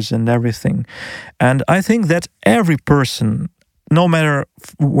errors and everything. And I think that every person, no matter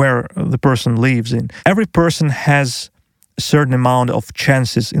where the person lives in, every person has a certain amount of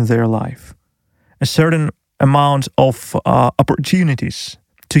chances in their life, a certain amount of opportunities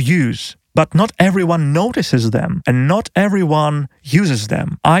to use, but not everyone notices them and not everyone uses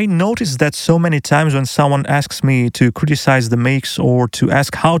them. I notice that so many times when someone asks me to criticize the mix or to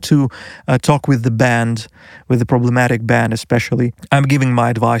ask how to talk with the band, with the problematic band especially, I'm giving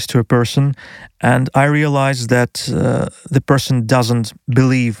my advice to a person and I realize that the person doesn't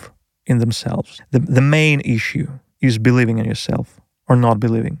believe in themselves. The main issue is believing in yourself or not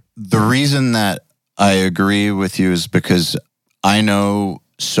believing. The reason that I agree with you is because I know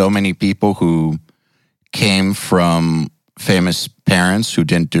so many people who came from famous parents who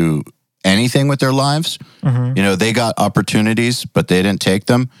didn't do anything with their lives. Mm-hmm. They got opportunities, but they didn't take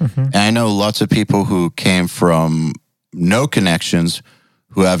them. Mm-hmm. And I know lots of people who came from no connections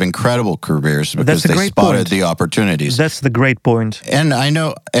who have incredible careers because they spotted the opportunities. That's the great point. And I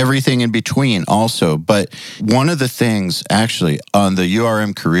know everything in between also. But one of the things actually on the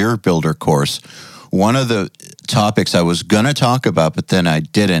URM Career Builder course, one of the topics I was going to talk about, but then I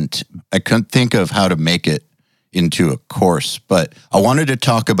didn't. I couldn't think of how to make it into a course, but I wanted to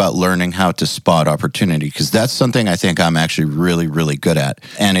talk about learning how to spot opportunity because that's something I think I'm actually really, really good at.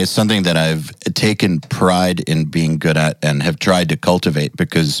 And it's something that I've taken pride in being good at and have tried to cultivate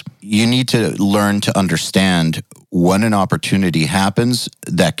because you need to learn to understand when an opportunity happens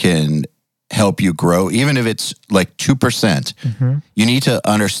that can help you grow, even if it's like 2%. Mm-hmm. You need to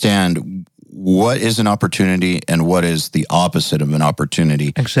understand what is an opportunity and what is the opposite of an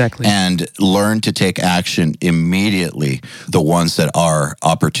opportunity. Exactly. And learn to take action immediately, the ones that are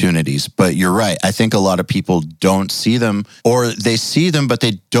opportunities. But you're right. I think a lot of people don't see them, or they see them, but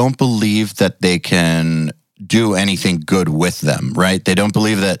they don't believe that they can do anything good with them, right? They don't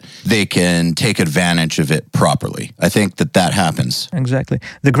believe that they can take advantage of it properly. I think that happens. Exactly.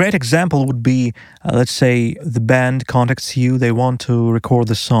 The great example would be, let's say the band contacts you, they want to record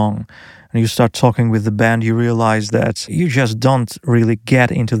the song. And you start talking with the band, you realize that you just don't really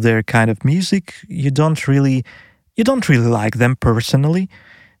get into their kind of music. You don't really like them personally.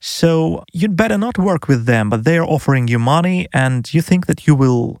 So you'd better not work with them, but they're offering you money and you think that you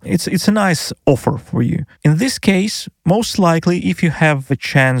will. It's a nice offer for you. In this case, most likely, if you have a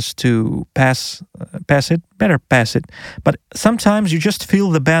chance to pass it, better pass it. But sometimes you just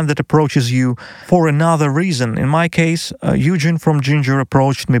feel the band that approaches you for another reason. In my case, Eugene from Ginger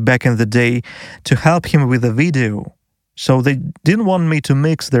approached me back in the day to help him with a video. So they didn't want me to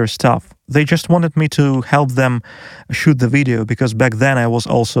mix their stuff. They just wanted me to help them shoot the video, because back then I was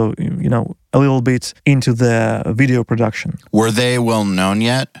also, a little bit into the video production. Were they well known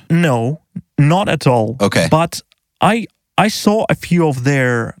yet? No, not at all. Okay. But I saw a few of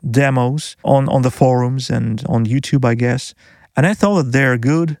their demos on the forums and on YouTube, I guess, and I thought that they're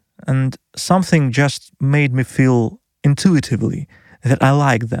good, and something just made me feel intuitively that I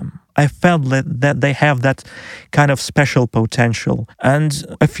like them. I felt that they have that kind of special potential. And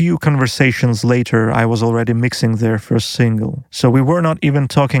a few conversations later, I was already mixing their first single. So we were not even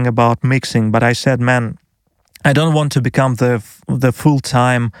talking about mixing, but I said, man, I don't want to become the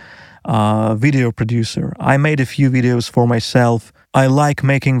full-time video producer. I made a few videos for myself. I like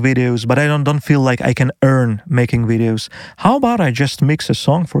making videos, but I don't feel like I can earn making videos. How about I just mix a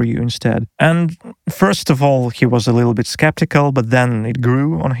song for you instead? And first of all, he was a little bit skeptical, but then it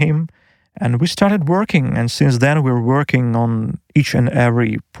grew on him. And we started working, and since then we're working on each and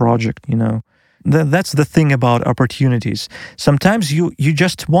every project, That's the thing about opportunities. Sometimes you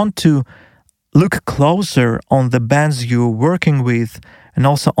just want to look closer on the bands you're working with, and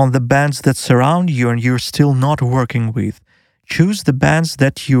also on the bands that surround you and you're still not working with. Choose the bands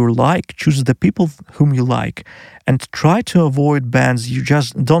that you like, choose the people whom you like, and try to avoid bands you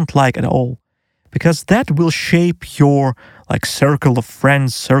just don't like at all. Because that will shape your circle of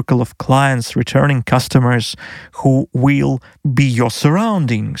friends, circle of clients, returning customers who will be your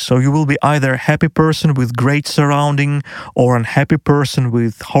surrounding. So you will be either a happy person with great surrounding or unhappy person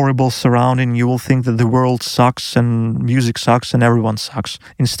with horrible surrounding. You will think that the world sucks and music sucks and everyone sucks.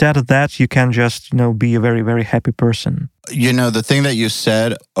 Instead of that, you can just, be a very, very happy person. The thing that you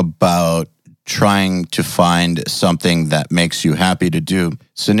said about trying to find something that makes you happy to do.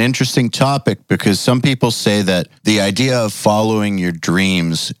 It's an interesting topic because some people say that the idea of following your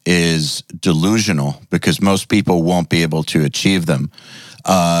dreams is delusional because most people won't be able to achieve them.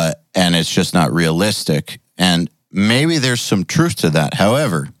 And it's just not realistic. And maybe there's some truth to that.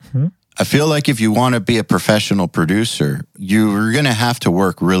 However, I feel like if you want to be a professional producer, you're going to have to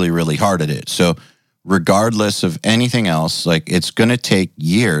work really, really hard at it. So regardless of anything else, it's going to take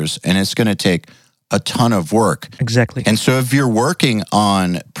years and it's going to take a ton of work. Exactly. And so if you're working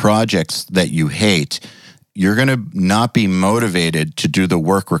on projects that you hate, you're going to not be motivated to do the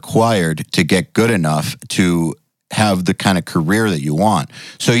work required to get good enough to have the kind of career that you want.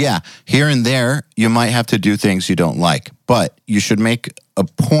 So yeah, here and there, you might have to do things you don't like, but you should make a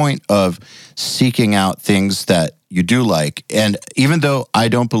point of seeking out things that you do like. And even though I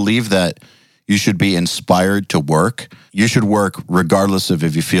don't believe that you should be inspired to work, you should work regardless of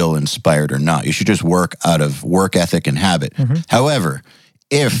if you feel inspired or not. You should just work out of work ethic and habit. However,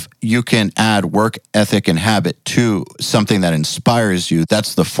 if you can add work ethic and habit to something that inspires you,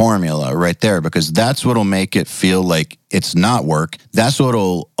 that's the formula right there, because that's what'll make it feel like it's not work. That's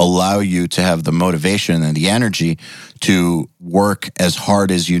what'll allow you to have the motivation and the energy to work as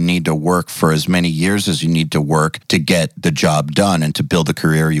hard as you need to work for as many years as you need to work to get the job done and to build the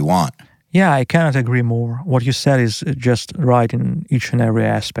career you want. Yeah, I cannot agree more. What you said is just right in each and every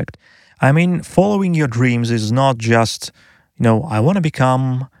aspect. I mean, following your dreams is not just, I want to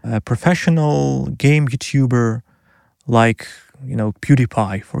become a professional game YouTuber like,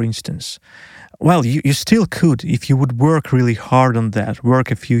 PewDiePie, for instance. Well, you still could if you would work really hard on that,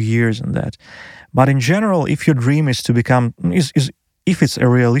 work a few years on that. But in general, if your dream is to become, if it's a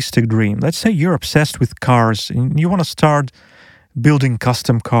realistic dream, let's say you're obsessed with cars and you want to start building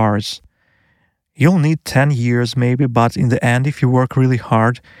custom cars. You'll need 10 years maybe, but in the end, if you work really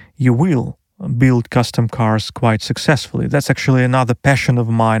hard, you will build custom cars quite successfully. That's actually another passion of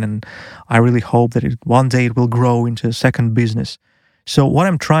mine, and I really hope that one day it will grow into a second business. So what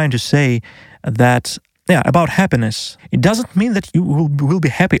I'm trying to say about happiness, it doesn't mean that you will be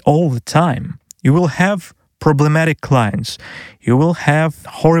happy all the time. You will have problematic clients. You will have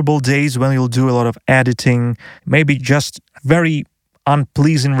horrible days when you'll do a lot of editing, maybe just very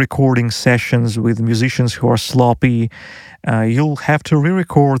unpleasing recording sessions with musicians who are sloppy. You'll have to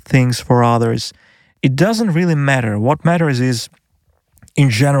re-record things for others. It doesn't really matter. What matters is, in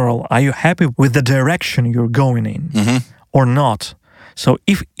general, are you happy with the direction you're going in or not? So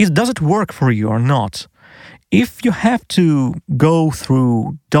does it work for you or not? If you have to go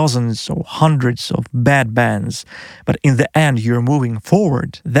through dozens or hundreds of bad bands, but in the end you're moving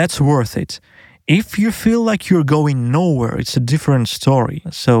forward, that's worth it. If you feel like you're going nowhere, it's a different story.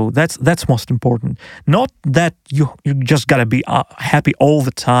 So that's most important. Not that you just gotta be happy all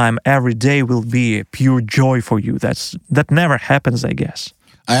the time. Every day will be a pure joy for you. That never happens, I guess.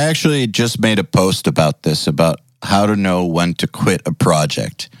 I actually just made a post about this, about How to Know When to Quit a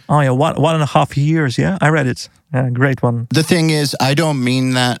Project. Oh, yeah, 1.5 years. Yeah, I read it. Yeah, great one. The thing is, I don't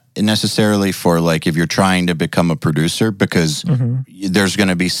mean that necessarily for like if you're trying to become a producer, because there's going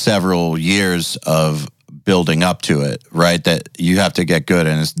to be several years of building up to it, right? That you have to get good,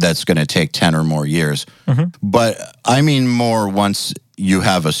 and that's going to take 10 or more years. But I mean more once you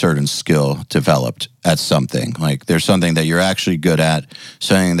have a certain skill developed at something. Like there's something that you're actually good at,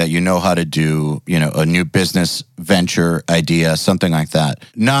 something that you know how to do, you know, a new business venture idea, something like that.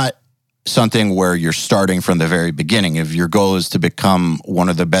 Not something where you're starting from the very beginning. If your goal is to become one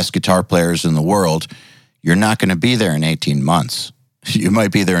of the best guitar players in the world, you're not going to be there in 18 months. You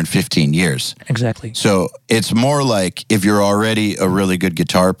might be there in 15 years. Exactly. So it's more like if you're already a really good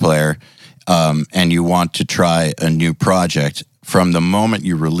guitar player and you want to try a new project, from the moment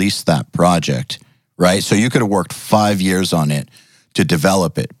you release that project, right? So you could have worked 5 years on it to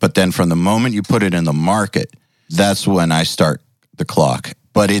develop it. But then from the moment you put it in the market, that's when I start the clock.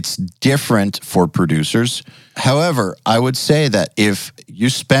 But it's different for producers. However, I would say that if you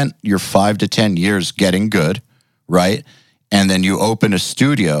spent your 5 to 10 years getting good, right? And then you open a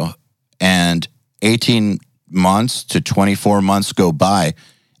studio and 18 months to 24 months go by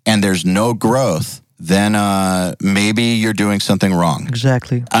and there's no growth, then maybe you're doing something wrong.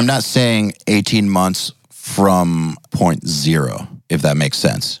 Exactly. I'm not saying 18 months from point zero, if that makes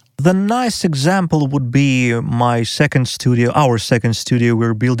sense. The nice example would be our second studio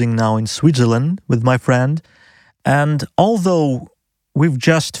we're building now in Switzerland with my friend. And although we've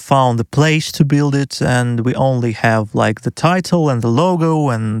just found the place to build it and we only have like the title and the logo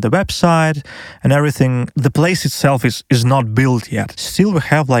and the website and everything, the place itself is not built yet. Still, we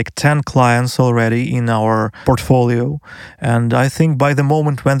have like 10 clients already in our portfolio. And I think by the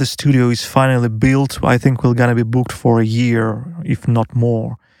moment when the studio is finally built, I think we're going to be booked for a year, if not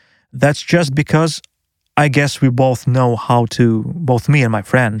more. That's just because I guess we both know both me and my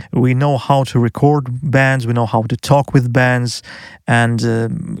friend, we know how to record bands, we know how to talk with bands, and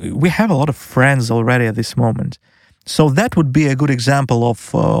we have a lot of friends already at this moment. So that would be a good example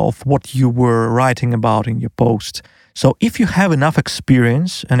of what you were writing about in your post. So if you have enough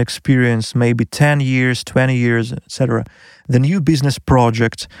experience, maybe 10 years, 20 years, etc., the new business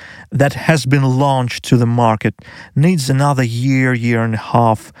project that has been launched to the market needs another year and a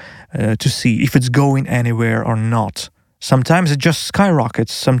half to see if it's going anywhere or not. Sometimes it just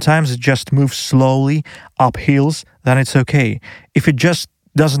skyrockets, sometimes it just moves slowly up hills, then it's okay. If it just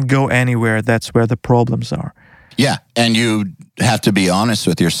doesn't go anywhere, that's where the problems are. Yeah, and you have to be honest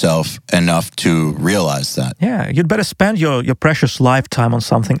with yourself enough to realize that. Yeah, you'd better spend your precious lifetime on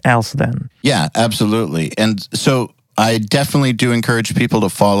something else then. Yeah, absolutely. And so I definitely do encourage people to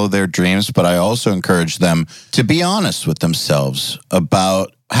follow their dreams, but I also encourage them to be honest with themselves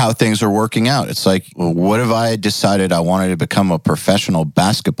about how things are working out. It's like, well, what if I decided I wanted to become a professional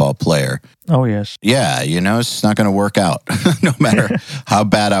basketball player? Oh, yes. Yeah, it's not going to work out no matter how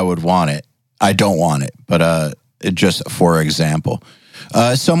bad I would want it. I don't want it, but just for example.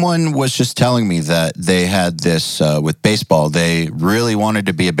 Someone was just telling me that they had this with baseball. They really wanted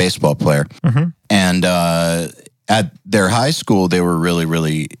to be a baseball player. And at their high school, they were really,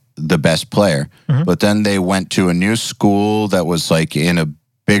 really the best player. But then they went to a new school that was like in a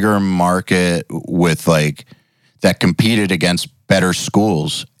bigger market with like that competed against better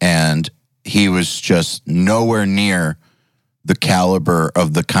schools. And he was just nowhere near the caliber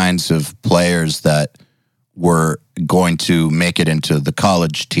of the kinds of players that were going to make it into the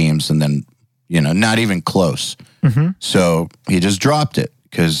college teams, and then, not even close. So he just dropped it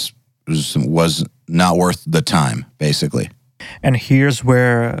because it was not worth the time, basically. And here's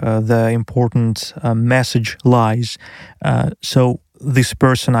where the important message lies. So this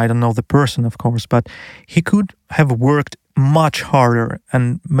person, I don't know the person, of course, but he could have worked much harder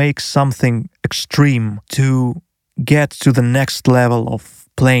and make something extreme to get to the next level of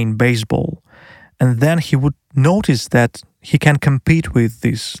playing baseball. And then he would notice that he can compete with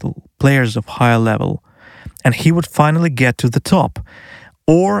these players of higher level. And he would finally get to the top.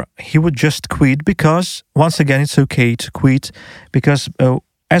 Or he would just quit because, once again, it's okay to quit because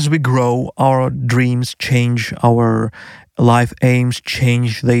as we grow, our dreams change, our life aims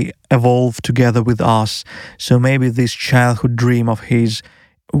change, they evolve together with us. So maybe this childhood dream of his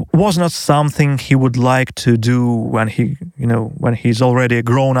was not something he would like to do when he's already a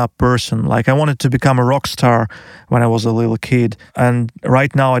grown-up person. Like, I wanted to become a rock star when I was a little kid. And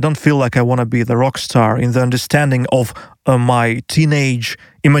right now, I don't feel like I want to be the rock star in the understanding of my teenage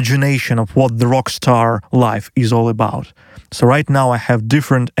imagination of what the rock star life is all about. So right now, I have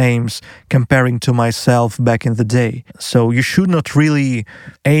different aims comparing to myself back in the day. So you should not really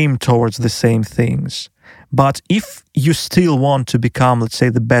aim towards the same things. But if you still want to become, let's say,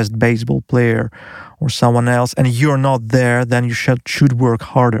 the best baseball player or someone else, and you're not there, then you should work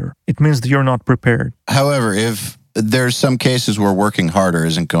harder. It means that you're not prepared. However, if there's some cases where working harder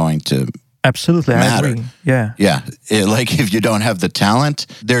isn't going to Absolutely, matter. I agree. Yeah. Yeah. Like if you don't have the talent,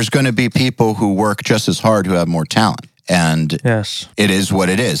 there's going to be people who work just as hard who have more talent. And Yes. it is what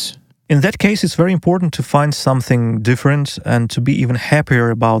it is. In that case, it's very important to find something different and to be even happier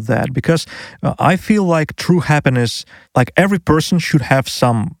about that, because I feel like true happiness, like every person should have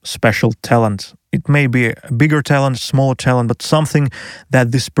some special talent. It may be a bigger talent, smaller talent, but something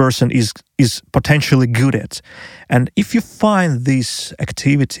that this person is potentially good at. And if you find this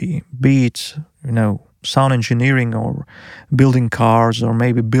activity, be it, sound engineering or building cars or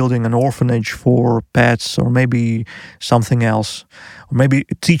maybe building an orphanage for pets or maybe something else, or maybe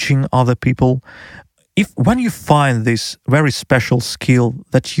teaching other people, when you find this very special skill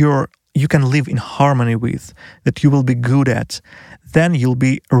that you can live in harmony with, that you will be good at, then you'll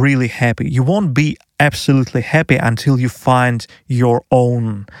be really happy. You won't be absolutely happy until you find your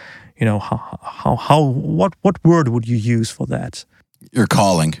own, what word would you use for that? Your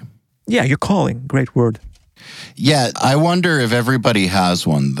calling. Yeah, your calling. Great word. Yeah, I wonder if everybody has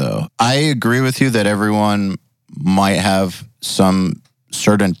one, though. I agree with you that everyone might have some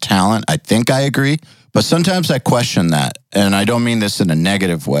certain talent. I think I agree. But sometimes I question that. And I don't mean this in a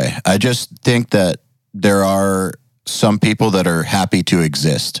negative way. I just think that there are some people that are happy to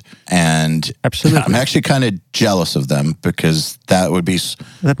exist. And Absolutely. I'm actually kind of jealous of them because that would be...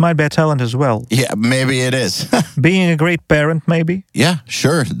 That might be a talent as well. Yeah, maybe it is. Being a great parent, maybe? Yeah,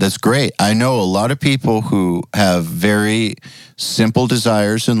 sure. That's great. I know a lot of people who have very simple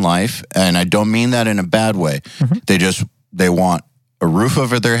desires in life, and I don't mean that in a bad way. Mm-hmm. They want a roof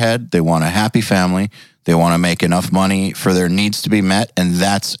over their head. They want a happy family. They want to make enough money for their needs to be met, and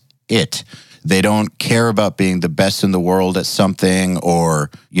that's it. They don't care about being the best in the world at something or,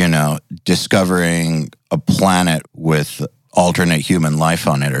 discovering a planet with alternate human life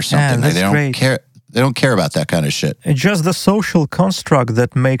on it or something. Yeah, they don't great. care. They don't care about that kind of shit. It's just the social construct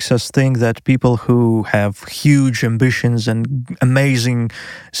that makes us think that people who have huge ambitions and amazing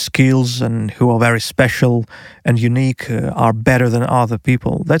skills and who are very special and unique are better than other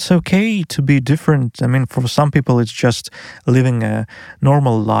people. That's okay to be different. I mean, for some people, it's just living a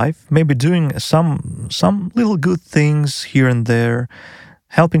normal life, maybe doing some little good things here and there,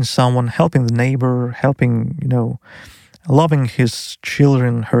 helping someone, helping the neighbor, helping, loving his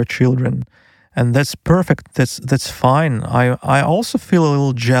children, her children. And that's perfect. That's fine. I also feel a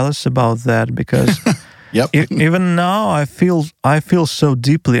little jealous about that because Yep. even now I feel so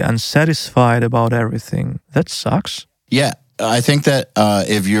deeply unsatisfied about everything. That sucks. Yeah, I think that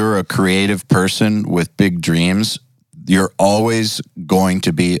if you're a creative person with big dreams, you're always going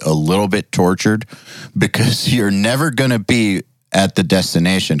to be a little bit tortured because you're never going to be at the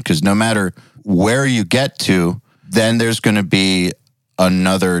destination, because no matter where you get to, then there's going to be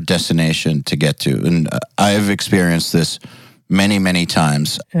another destination to get to. And I've experienced this many, many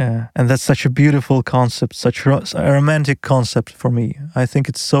times. Yeah, and that's such a beautiful concept, such a romantic concept for me. I think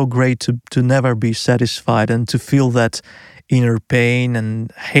it's so great to never be satisfied and to feel that inner pain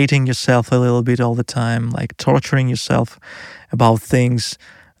and hating yourself a little bit all the time, like torturing yourself about things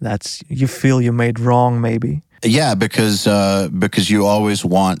that you feel you made wrong, maybe. Yeah, because you always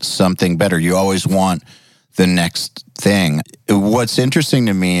want something better. You always want the next thing. What's interesting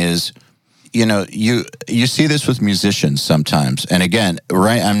to me is, you see this with musicians sometimes. And again,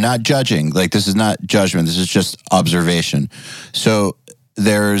 right, I'm not judging. Like, this is not judgment. This is just observation. So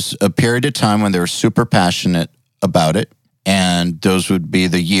there's a period of time when they're super passionate about it. And those would be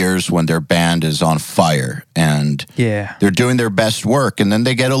the years when their band is on fire and they're doing their best work. And then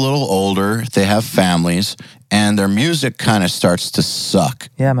they get a little older, they have families, and their music kind of starts to suck.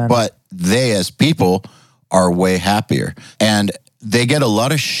 Yeah, man. But they, as people, are way happier. And they get a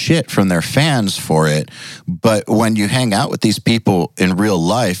lot of shit from their fans for it. But when you hang out with these people in real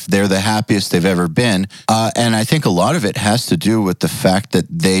life, they're the happiest they've ever been. And I think a lot of it has to do with the fact that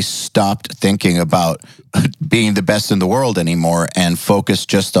they stopped thinking about being the best in the world anymore and focused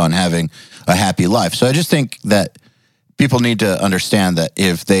just on having a happy life. So I just think that people need to understand that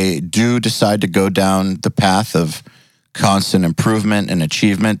if they do decide to go down the path of constant improvement and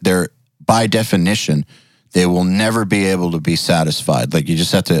achievement, they're, by definition, they will never be able to be satisfied. Like, you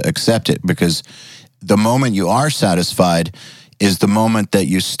just have to accept it, because the moment you are satisfied is the moment that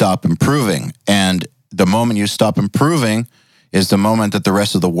you stop improving. And the moment you stop improving is the moment that the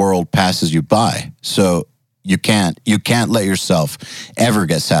rest of the world passes you by. So you can't let yourself ever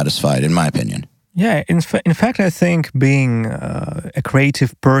get satisfied, in my opinion. Yeah, in fact, I think being a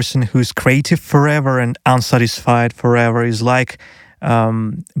creative person who's creative forever and unsatisfied forever is like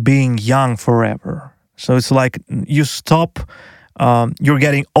being young forever. So it's like you stop, you're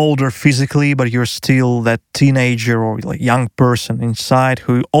getting older physically, but you're still that teenager or like young person inside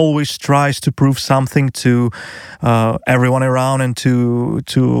who always tries to prove something to everyone around and to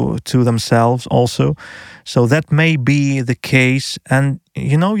themselves also. So that may be the case. And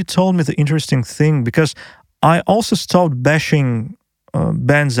you told me the interesting thing, because I also stopped bashing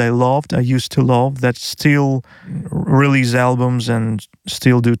bands I used to love, that still release albums and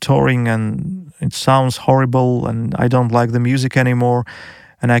still do touring, and it sounds horrible and I don't like the music anymore.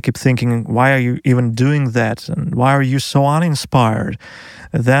 And I keep thinking, why are you even doing that? And why are you so uninspired?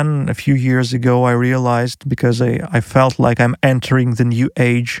 Then a few years ago, I realized, because I felt like I'm entering the new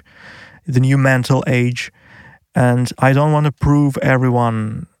age, the new mental age, and I don't want to prove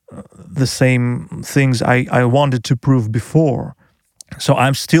everyone the same things I wanted to prove before. So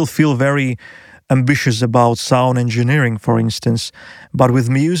I still feel very ambitious about sound engineering, for instance. But with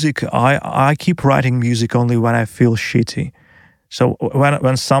music, I keep writing music only when I feel shitty. So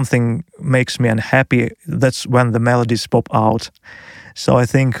when something makes me unhappy, that's when the melodies pop out. So I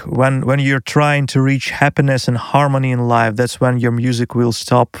think when you're trying to reach happiness and harmony in life, that's when your music will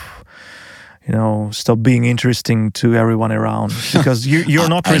stop being interesting to everyone around, because you're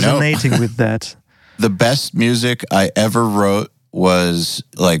not resonating with that. The best music I ever wrote was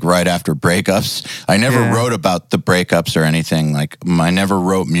like right after breakups. I never wrote about the breakups or anything. Like, I never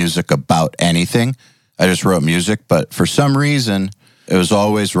wrote music about anything. I just wrote music, but for some reason, it was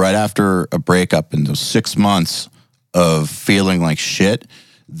always right after a breakup in those 6 months of feeling like shit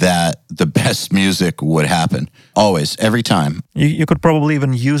that the best music would happen. Always, every time. You could probably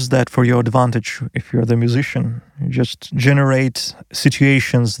even use that for your advantage if you're the musician. You just generate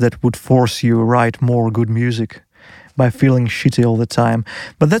situations that would force you to write more good music by feeling shitty all the time.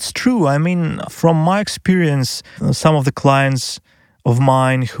 But that's true. I mean, from my experience, some of the clients of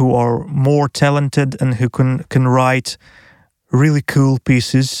mine who are more talented and who can write really cool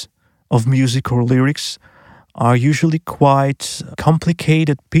pieces of music or lyrics are usually quite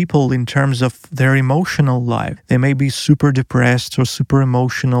complicated people in terms of their emotional life. They may be super depressed or super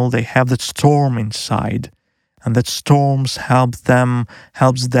emotional. They have that storm inside, and that storms helps them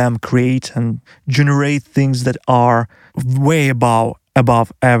create and generate things that are way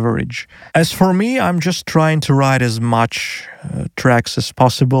above average. As for me, I'm just trying to write as much tracks as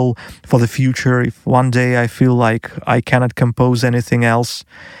possible for the future. If one day I feel like I cannot compose anything else,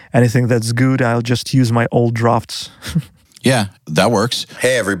 anything that's good, I'll just use my old drafts. Yeah, that works.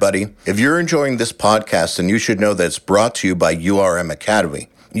 Hey, everybody. If you're enjoying this podcast, then you should know that it's brought to you by URM Academy.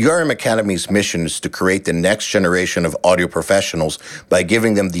 URM Academy's mission is to create the next generation of audio professionals by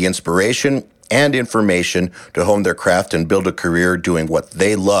giving them the inspiration and information to hone their craft and build a career doing what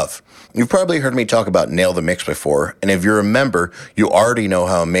they love. You've probably heard me talk about Nail the Mix before, and if you're a member, you already know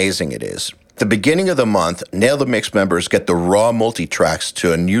how amazing it is. At the beginning of the month, Nail the Mix members get the raw multi-tracks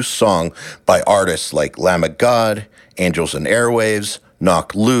to a new song by artists like Lamb of God, Angels and Airwaves,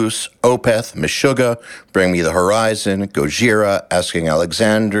 Knock Loose, Opeth, Meshuggah, Bring Me the Horizon, Gojira, Asking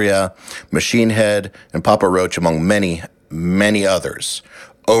Alexandria, Machine Head, and Papa Roach, among many, many others.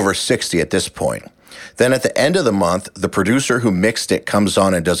 Over 60 at this point. Then at the end of the month, the producer who mixed it comes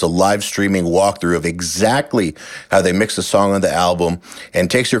on and does a live streaming walkthrough of exactly how they mix the song on the album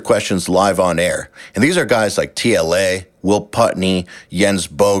and takes your questions live on air. And these are guys like TLA, Will Putney, Jens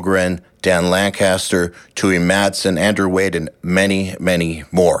Bogren, Dan Lancaster, Tui Madsen, Andrew Wade, and many, many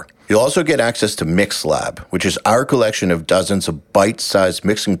more. You'll also get access to MixLab, which is our collection of dozens of bite-sized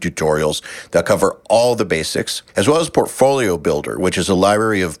mixing tutorials that cover all the basics, as well as Portfolio Builder, which is a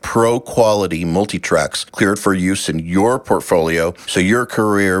library of pro-quality multi-tracks cleared for use in your portfolio, so your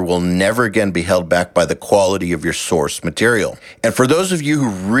career will never again be held back by the quality of your source material. And for those of you who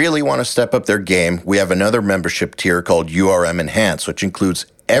really want to step up their game, we have another membership tier called URM Enhanced, which includes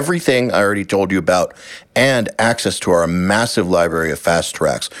everything I already told you about and access to our massive library of fast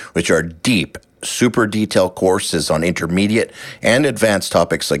tracks, which are deep, super detailed courses on intermediate and advanced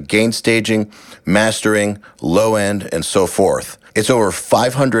topics like gain staging, mastering, low end, and so forth. It's over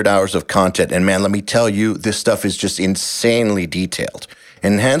 500 hours of content, and man, let me tell you, this stuff is just insanely detailed.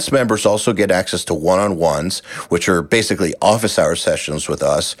 Enhanced members also get access to one-on-ones, which are basically office hour sessions with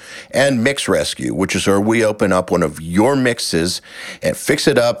us, and Mix Rescue, which is where we open up one of your mixes and fix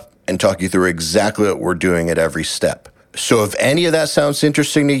it up and talk you through exactly what we're doing at every step. So if any of that sounds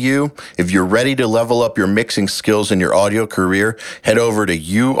interesting to you, if you're ready to level up your mixing skills in your audio career, head over to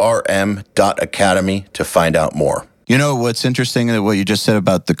urm.academy to find out more. You know, what's interesting that what you just said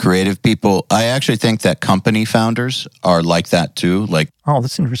about the creative people, I actually think that company founders are like that too. Like, Oh,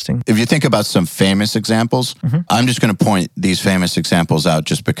 that's interesting. if you think about some famous examples, I'm just going to point these famous examples out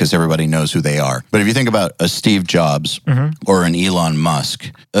just because everybody knows who they are. But if you think about a Steve Jobs or an Elon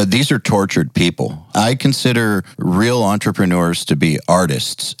Musk, these are tortured people. I consider real entrepreneurs to be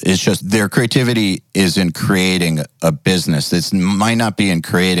artists. It's just their creativity is in creating a business. It might not be in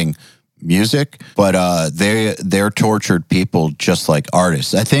creating music, but they're tortured people just like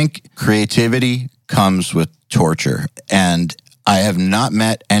artists. I think creativity comes with torture, and I have not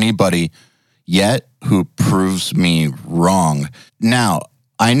met anybody yet who proves me wrong. Now,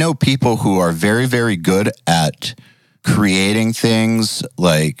 I know people who are very, very good at creating things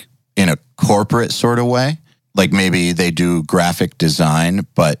like in a corporate sort of way. Like maybe they do graphic design,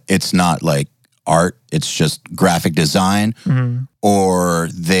 but it's not like art, it's just graphic design. Or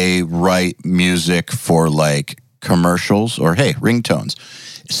they write music for like commercials or, hey, ringtones.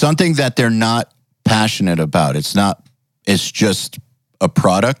 Something that they're not passionate about. It's just a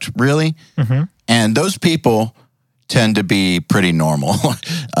product, really. And those people tend to be pretty normal.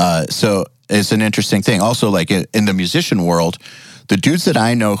 So it's an interesting thing. Also, like in the musician world, the dudes that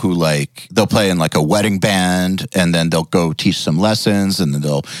I know who like, they'll play in like a wedding band and then they'll go teach some lessons and then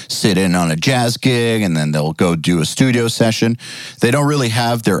they'll sit in on a jazz gig and then they'll go do a studio session. They don't really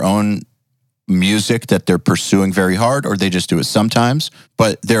have their own music that they're pursuing very hard, or they just do it sometimes,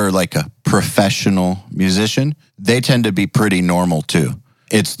 but they're like a professional musician. They tend to be pretty normal too.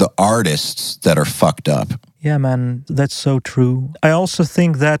 It's the artists that are fucked up. Yeah, man, that's so true. I also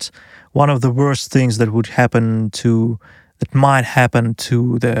think that one of the worst things that might happen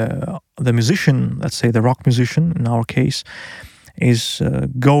to the musician, let's say the rock musician in our case, is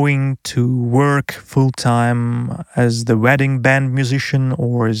going to work full-time as the wedding band musician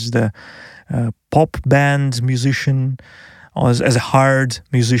or as the pop band musician or as a hired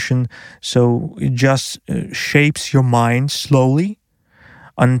musician. So it just shapes your mind slowly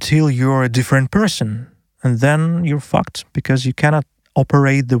until you're a different person. And then you're fucked because you cannot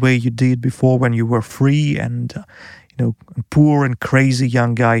operate the way you did before when you were free and poor and crazy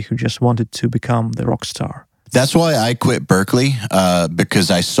young guy who just wanted to become the rock star. That's why I quit Berkeley,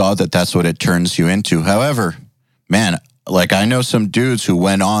 because I saw that that's what it turns you into. However, man, like I know some dudes who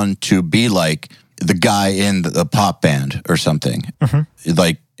went on to be like the guy in the pop band or something,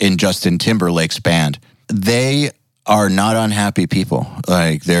 like in Justin Timberlake's band. They are not unhappy people.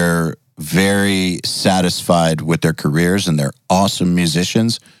 Like they're very satisfied with their careers and they're awesome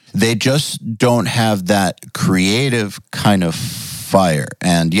musicians. They just don't have that creative kind of fire.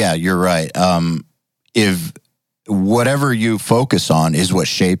 And yeah, you're right. If whatever you focus on is what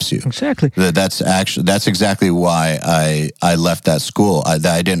shapes you. Exactly. That's exactly why I left that school. I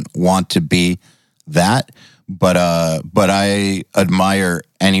didn't want to be that, but I admire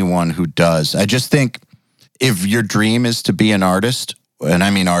anyone who does. I just think if your dream is to be an artist, and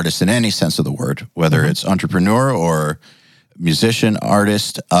I mean artist in any sense of the word, whether it's entrepreneur or musician,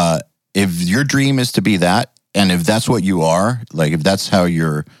 artist, if your dream is to be that, and if that's what you are, like if that's how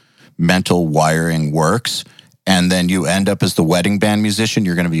your mental wiring works, and then you end up as the wedding band musician,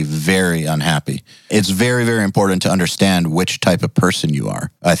 you're going to be very unhappy. It's very, very important to understand which type of person you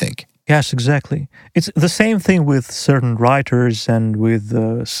are, I think. Yes, exactly. It's the same thing with certain writers and with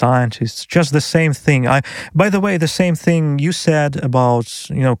scientists. Just the same thing. By the way, the same thing you said about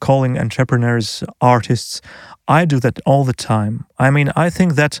calling entrepreneurs artists. I do that all the time. I mean, I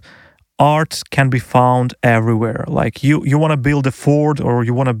think that art can be found everywhere. Like you want to build a Ford or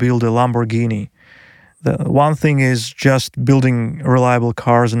you want to build a Lamborghini. The one thing is just building reliable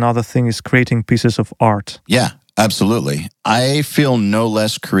cars. Another thing is creating pieces of art. Yeah. Absolutely. I feel no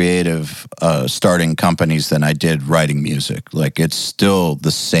less creative starting companies than I did writing music. Like it's still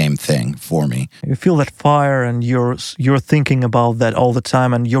the same thing for me. You feel that fire and you're thinking about that all the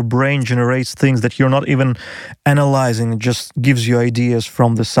time and your brain generates things that you're not even analyzing. It just gives you ideas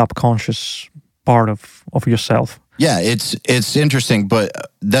from the subconscious part of yourself. Yeah, it's interesting, but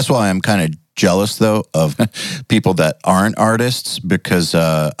that's why I'm kind of jealous, though, of people that aren't artists, because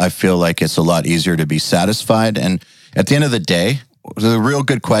I feel like it's a lot easier to be satisfied. And at the end of the day, the real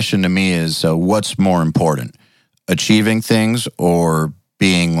good question to me is what's more important, achieving things or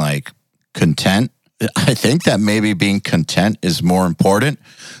being like content? I think that maybe being content is more important.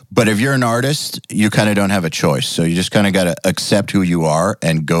 But if you're an artist, you kind of don't have a choice. So you just kind of got to accept who you are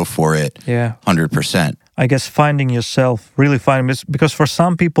and go for it 100%. I guess finding yourself, really finding, because for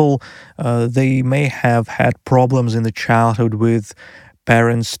some people, they may have had problems in the childhood with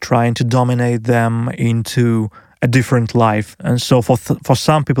parents trying to dominate them into a different life. And so for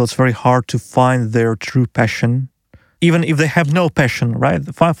some people, it's very hard to find their true passion even if they have no passion, right?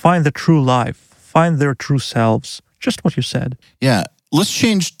 Find the true life, find their true selves. Just what you said. Yeah. Let's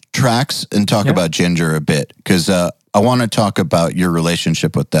change tracks and talk Yeah. about Ginger a bit, because I want to talk about your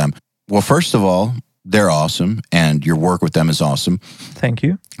relationship with them. Well, first of all, they're awesome, and your work with them is awesome. Thank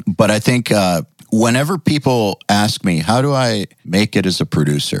you. But I think whenever people ask me, how do I make it as a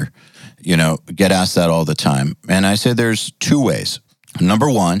producer? Get asked that all the time. And I say there's two ways. Number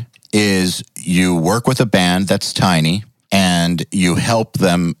one is you work with a band that's tiny and you help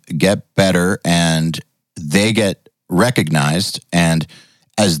them get better and they get recognized. And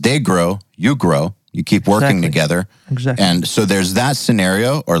as they grow, you grow. You keep working Exactly. together. Exactly. And so there's that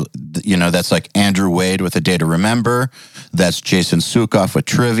scenario, or, that's like Andrew Wade with A Day to Remember. That's Jason Sukoff with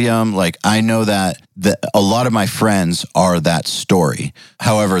Trivium. Like, I know that a lot of my friends are that story.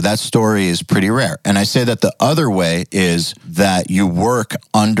 However, that story is pretty rare. And I say that the other way is that you work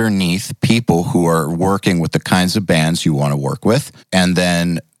underneath people who are working with the kinds of bands you want to work with. And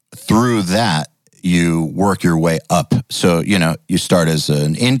then through that, you work your way up. So, you start as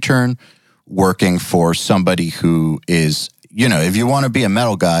an intern, working for somebody who is, if you want to be a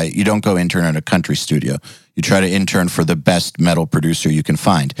metal guy, you don't go intern at a country studio. You try to intern for the best metal producer you can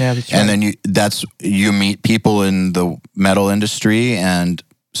find. Yeah, that's and right. then you meet people in the metal industry and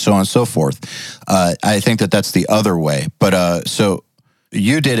so on and so forth. I think that's the other way. But so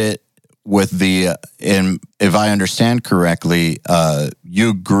you did it with if I understand correctly,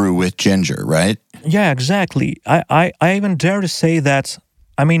 you grew with Ginger, right? Yeah, exactly. I even dare to say that,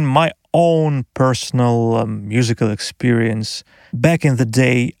 my own personal musical experience, back in the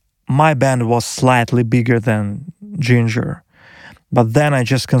day, my band was slightly bigger than Ginger. But then I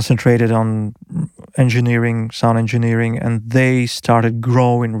just concentrated on engineering, sound engineering, and they started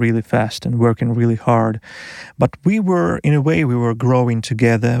growing really fast and working really hard. But we were growing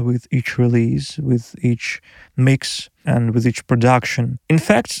together with each release, with each mix, and with each production. In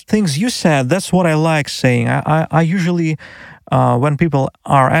fact, things you said, that's what I like saying. I usually, when people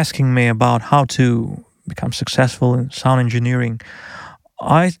are asking me about how to become successful in sound engineering,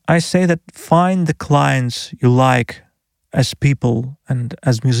 I say that find the clients you like as people and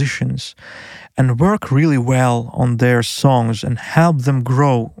as musicians and work really well on their songs and help them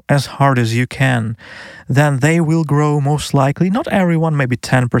grow as hard as you can. Then they will grow most likely. Not everyone, maybe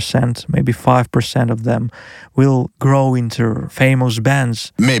 10%, maybe 5% of them will grow into famous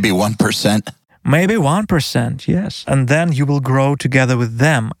bands. Maybe 1%. Maybe 1%, yes. And then you will grow together with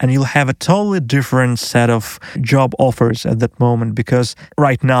them and you'll have a totally different set of job offers at that moment, because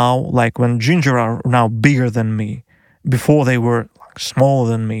right now, like when Ginger are now bigger than me, before they were smaller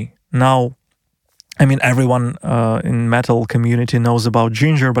than me. Now, everyone in metal community knows about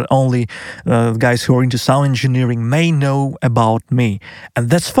Ginger, but only guys who are into sound engineering may know about me. And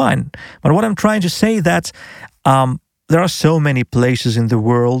that's fine. But what I'm trying to say that there are so many places in the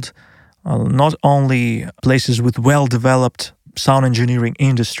world, not only places with well-developed sound engineering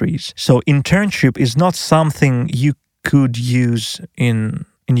industries. So internship is not something you could use in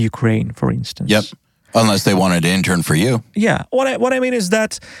Ukraine, for instance. Yep. Unless they wanted to intern for you. Yeah. What I mean is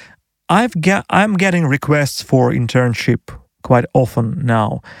that I'm getting requests for internship quite often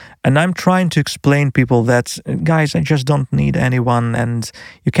now. And I'm trying to explain people that, guys, I just don't need anyone and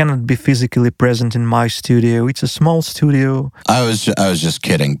you cannot be physically present in my studio. It's a small studio. I was just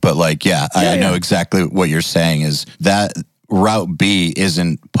kidding. But I know exactly what you're saying is that route B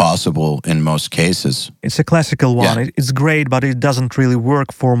isn't possible in most cases. It's a classical one. Yeah. It's great, but it doesn't really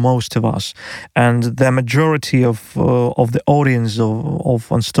work for most of us. And the majority of the audience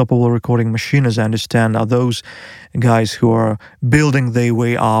of Unstoppable Recording Machine, as I understand, are those guys who are building their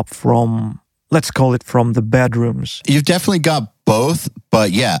way up from, let's call it, from the bedrooms. You've definitely got both,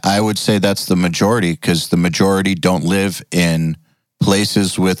 but yeah, I would say that's the majority, because the majority don't live in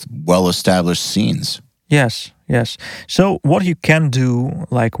places with well-established scenes. Yes. So what you can do,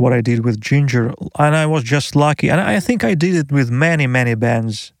 like what I did with Ginger, and I was just lucky, and I think I did it with many, many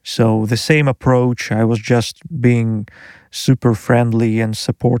bands. So the same approach, I was just being super friendly and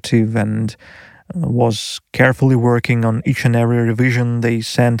supportive and was carefully working on each and every revision they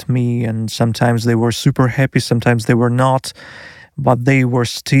sent me, and sometimes they were super happy, sometimes they were not, but they were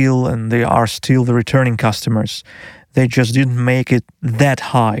still, and they are still the returning customers. They just didn't make it that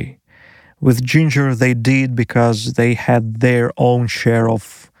high. With Ginger, they did, because they had their own share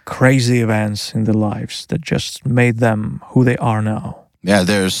of crazy events in their lives that just made them who they are now. Yeah,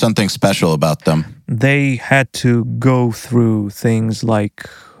 there's something special about them. They had to go through things like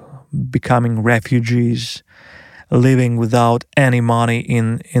becoming refugees, living without any money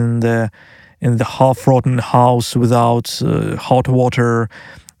in the half-rotten house, without hot water,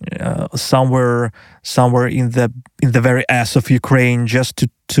 somewhere in the very ass of Ukraine, just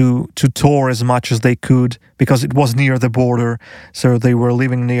to tour as much as they could, because it was near the border. So they were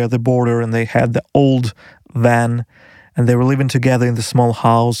living near the border, and they had the old van, and they were living together in the small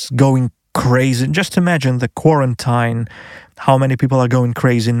house, going crazy. Just imagine the quarantine, how many people are going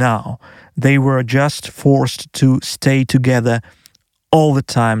crazy now. They were just forced to stay together all the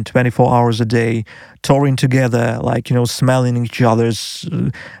time, 24 hours a day, touring together, like, smelling each other's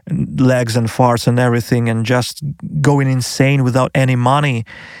legs and farts and everything, and just going insane without any money.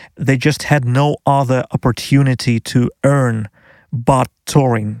 They just had no other opportunity to earn but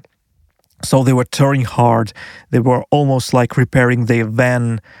touring. So they were touring hard. They were almost like repairing their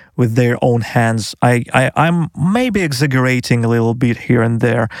van with their own hands. I'm maybe exaggerating a little bit here and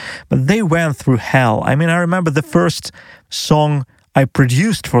there, but they went through hell. I mean, I remember the first song I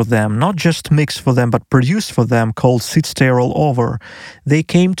produced for them, not just mixed for them, but produced for them, called Sit Stay Roll Over. They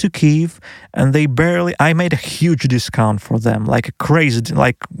came to Kyiv, and I made a huge discount for them, like a crazy,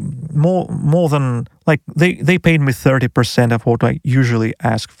 like more than, like they paid me 30% of what I usually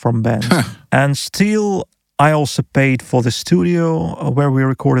ask from bands. And still, I also paid for the studio where we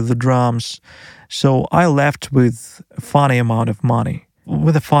recorded the drums. So I left with a funny amount of money.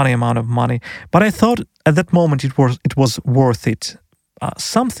 But I thought at that moment it was worth it.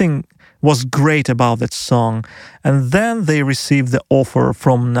 Something was great about that song. And then they received the offer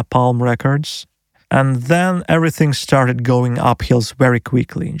from Napalm Records. And then everything started going uphills very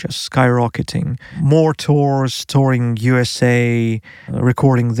quickly, just skyrocketing. More tours, touring USA,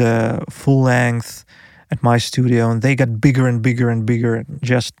 recording the full length at my studio, and they got bigger and bigger and bigger,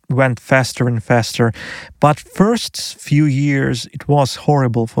 just went faster and faster. But first few years, it was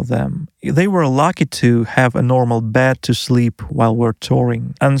horrible for them. They were lucky to have a normal bed to sleep while we're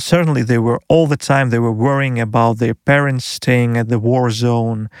touring. And certainly they were worrying about their parents staying at the war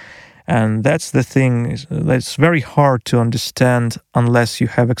zone. And that's the thing, that's very hard to understand unless you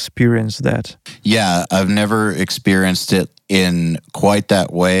have experienced that. Yeah, I've never experienced it in quite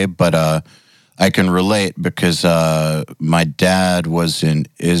that way, but I can relate because my dad was in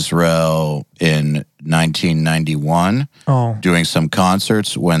Israel in 1991 doing some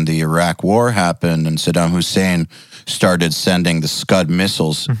concerts when the Iraq War happened and Saddam Hussein started sending the Scud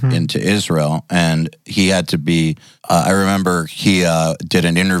missiles into Israel. And he had to be, I remember he did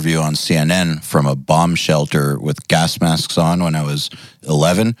an interview on CNN from a bomb shelter with gas masks on when I was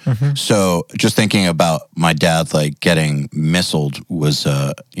 11. So just thinking about my dad like getting missiled was,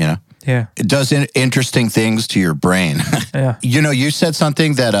 Yeah, it does interesting things to your brain. Yeah. You said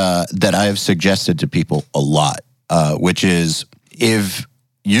something that I have suggested to people a lot, which is if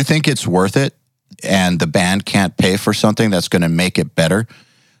you think it's worth it and the band can't pay for something that's going to make it better,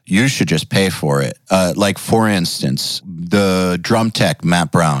 you should just pay for it. Like, for instance, the drum tech,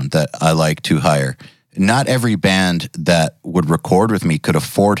 Matt Brown, that I like to hire. Not every band that would record with me could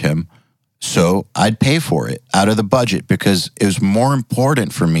afford him. So I'd pay for it out of the budget because it was more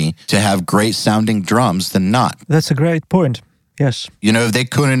important for me to have great sounding drums than not. That's a great point. Yes. If they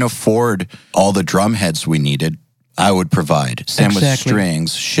couldn't afford all the drum heads we needed, I would provide. Same with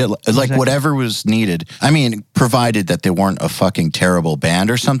strings, like whatever was needed. I mean, provided that they weren't a fucking terrible band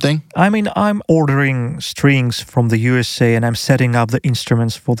or something. I mean, I'm ordering strings from the USA and I'm setting up the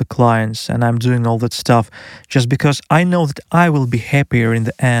instruments for the clients and I'm doing all that stuff just because I know that I will be happier in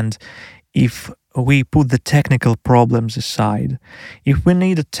the end if we put the technical problems aside. If we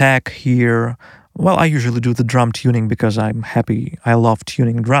need a tech here, well, I usually do the drum tuning because I'm happy. I love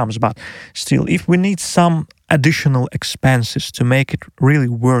tuning drums, but still, if we need some additional expenses to make it really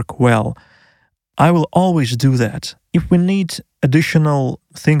work well, I will always do that. If we need additional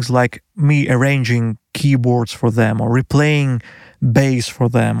things like me arranging keyboards for them or replaying bass for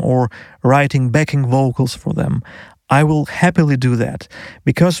them or writing backing vocals for them, I will happily do that,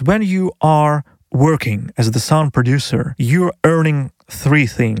 because when you are working as the sound producer, you're earning three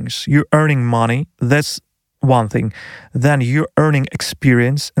things. You're earning money, that's one thing. Then you're earning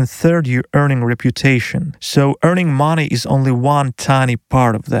experience, and third, you're earning reputation. So earning money is only one tiny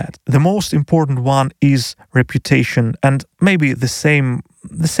part of that. The most important one is reputation, and maybe the same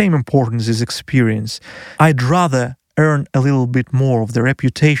importance is experience. I'd rather earn a little bit more of the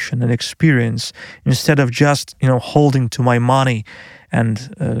reputation and experience instead of just holding to my money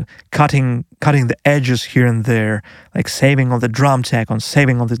and cutting the edges here and there, like saving on the drum tech, on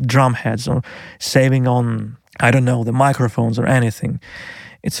saving on the drum heads, or saving on the microphones or anything.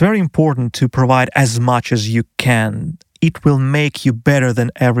 It's very important to provide as much as you can. It will make you better than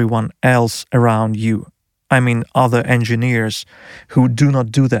everyone else around you. I mean, other engineers who do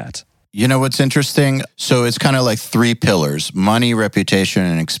not do that. You know what's interesting? So it's kind of like three pillars: money, reputation,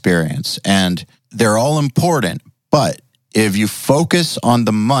 and experience. And they're all important. But if you focus on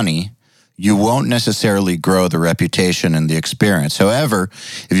the money, you won't necessarily grow the reputation and the experience. However,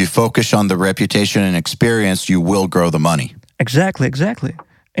 if you focus on the reputation and experience, you will grow the money. Exactly.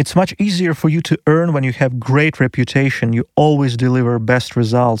 It's much easier for you to earn when you have great reputation. You always deliver best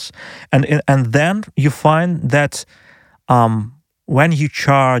results. And then you find that when you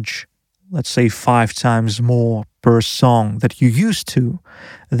charge, let's say, 5 times more per song that you used to,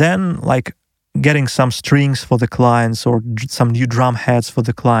 then like getting some strings for the clients or some new drum heads for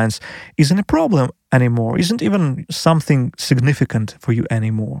the clients isn't a problem anymore, isn't even something significant for you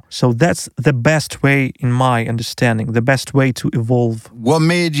anymore. So that's the best way, in my understanding, the best way to evolve. What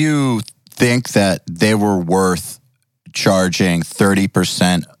made you think that they were worth charging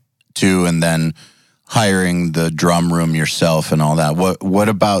 30% to and then hiring the drum room yourself and all that? What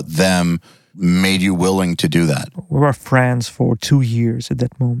about them made you willing to do that? We were friends for 2 years at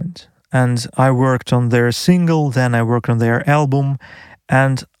that moment. And I worked on their single, then I worked on their album,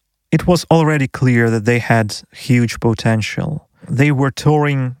 and it was already clear that they had huge potential. They were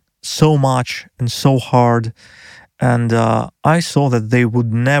touring so much and so hard, and I saw that they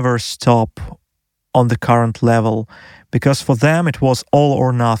would never stop on the current level, because for them it was all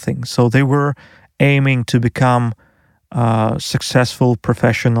or nothing. So they were aiming to become successful,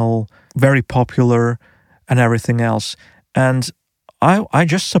 professional, very popular, and everything else. And I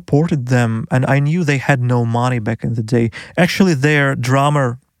just supported them, and I knew they had no money back in the day. Actually, their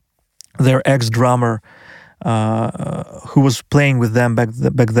drummer, their ex-drummer, who was playing with them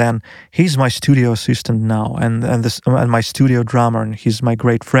back then, he's my studio assistant now, and my studio drummer, and he's my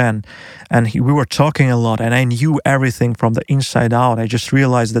great friend. And we were talking a lot, and I knew everything from the inside out. I just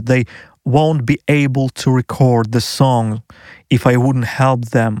realized that they won't be able to record the song if I wouldn't help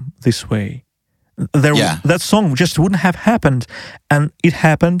them this way. That song just wouldn't have happened, and it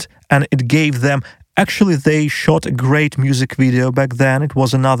happened, and it gave them. Actually, they shot a great music video back then. It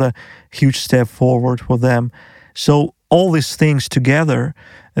was another huge step forward for them. So all these things together,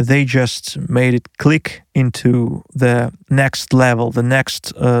 they just made it click into the next level, the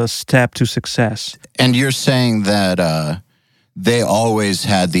next step to success. And you're saying that they always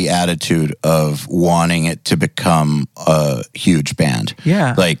had the attitude of wanting it to become a huge band.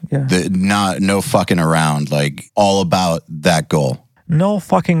 Yeah. No fucking around, like all about that goal. No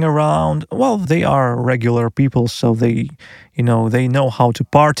fucking around. Well, they are regular people, so they know how to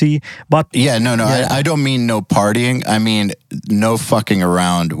party. But I don't mean no partying. I mean no fucking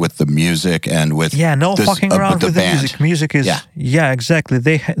around with the music and with fucking around with the music. Music is exactly.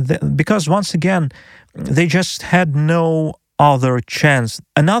 Because once again, they just had no other chance.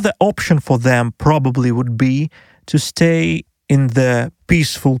 Another option for them probably would be to stay in the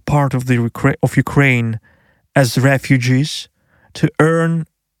peaceful part of Ukraine as refugees, to earn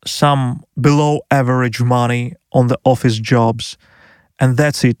some below average money on the office jobs, and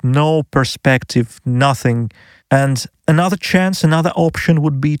that's it. No perspective, nothing. And another chance, another option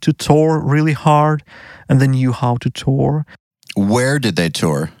would be to tour really hard, and they knew how to tour. Where did they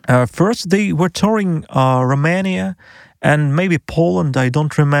tour? First, they were touring Romania and maybe Poland, I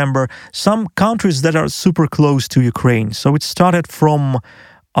don't remember. Some countries that are super close to Ukraine. So it started from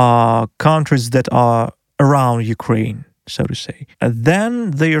countries that are around Ukraine, so to say. And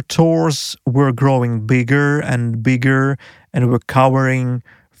then their tours were growing bigger and bigger, and were covering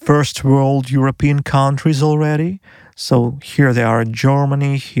first world European countries already. So here they are in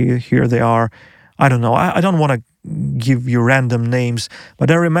Germany, here they are, I don't know, I don't want to give you random names, but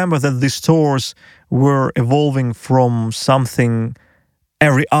I remember that these tours were evolving from something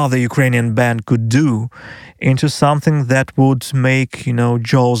every other Ukrainian band could do into something that would make,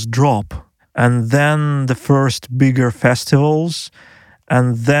 jaws drop. And then the first bigger festivals.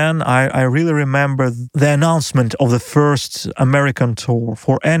 And then I really remember the announcement of the first American tour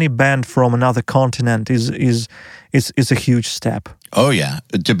for any band from another continent is a huge step. Oh, yeah.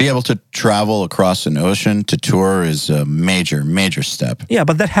 To be able to travel across an ocean to tour is a major, major step. Yeah,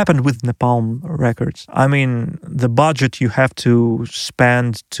 but that happened with Napalm Records. I mean, the budget you have to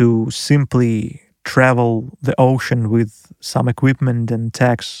spend to simply travel the ocean with some equipment and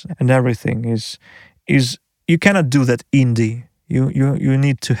tax and everything is you cannot do that indie. You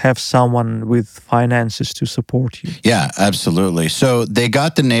need to have someone with finances to support you. Yeah, absolutely. So they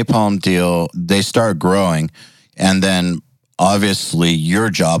got the Napalm deal, they start growing, and then obviously your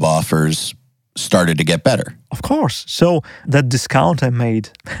job offers started to get better. Of course. So that discount I made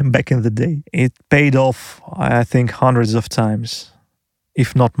back in the day, it paid off, I think, hundreds of times,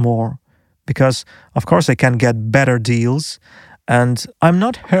 if not more. Because, of course, I can get better deals. And I'm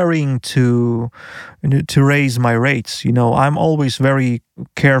not hurrying to raise my rates. I'm always very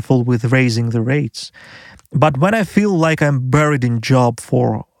careful with raising the rates. But when I feel like I'm buried in job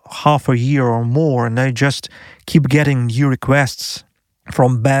for half a year or more, and I just keep getting new requests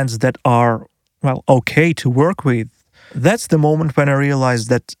from bands that are, okay to work with, that's the moment when I realize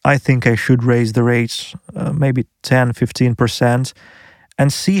that I think I should raise the rates maybe 10, 15%,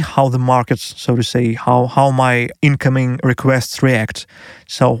 and see how the markets, so to say, how my incoming requests react.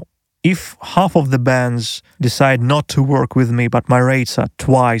 So if half of the bands decide not to work with me, but my rates are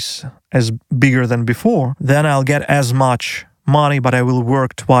twice as bigger than before, then I'll get as much money, but I will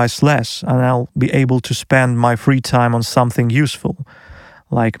work twice less, and I'll be able to spend my free time on something useful,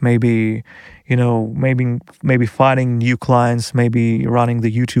 like maybe finding new clients, maybe running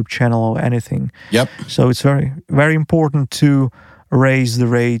the YouTube channel or anything. Yep. So it's very, very important to raise the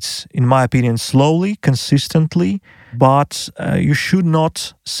rates, in my opinion, slowly, consistently, but you should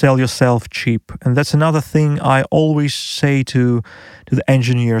not sell yourself cheap. And that's another thing I always say to the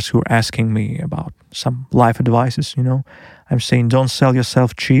engineers who are asking me about some life advices. I'm saying don't sell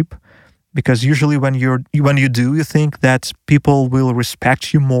yourself cheap, because usually when you do, you think that people will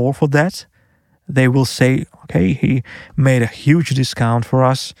respect you more for that. They will say, okay, he made a huge discount for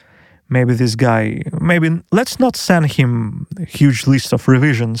us. Maybe this guy, let's not send him a huge list of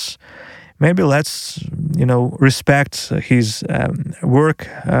revisions. Maybe let's, respect his work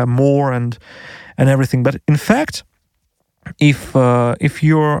more and everything. But in fact, if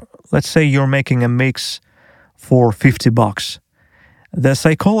let's say you're making a mix for $50, the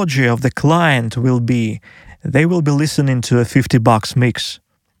psychology of the client will be, they will be listening to a $50 mix,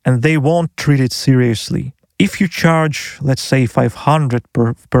 and they won't treat it seriously. If you charge, let's say,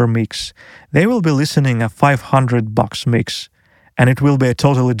 $500 per mix, they will be listening a $500 mix, and it will be a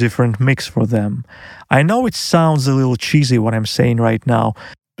totally different mix for them. I know it sounds a little cheesy what I'm saying right now.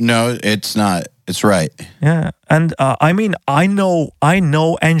 No, it's not. It's right. Yeah, and I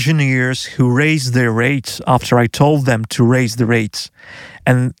know engineers who raised their rates after I told them to raise the rates,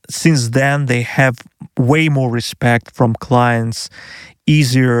 and since then they have way more respect from clients,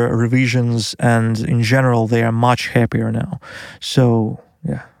 easier revisions, and in general they are much happier now. So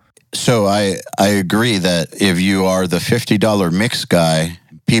yeah. So I agree that if you are the $50 mix guy,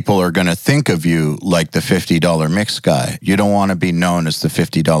 people are going to think of you like the $50 mix guy. You don't want to be known as the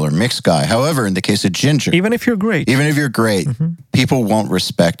 $50 mix guy. However, in the case of Ginger, even if you're great, people won't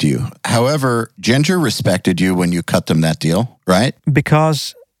respect you. However, Ginger respected you when you cut them that deal, right?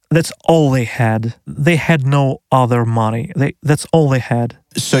 Because that's all they had. They had no other money. That's all they had.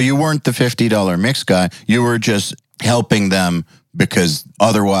 So you weren't the $50 mix guy. You were just helping them because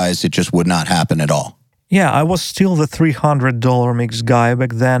otherwise it just would not happen at all. Yeah, I was still the $300 mix guy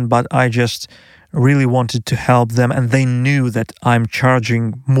back then, but I just really wanted to help them, and they knew that I'm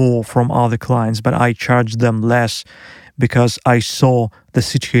charging more from other clients, but I charged them less because I saw the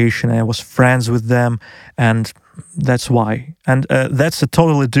situation. I was friends with them, and that's why. And that's a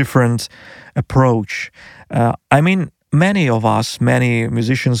totally different approach. Many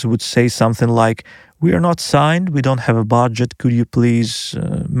musicians would say something like, we are not signed, we don't have a budget, could you please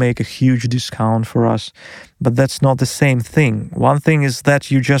make a huge discount for us? But that's not the same thing. One thing is that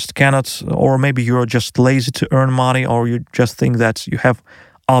you just cannot, or maybe you're just lazy to earn money, or you just think that you have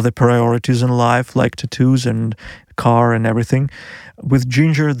other priorities in life, like tattoos and car and everything. With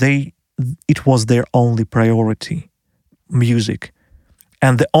Ginger, it was their only priority, music.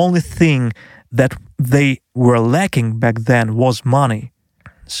 And the only thing that they were lacking back then was money.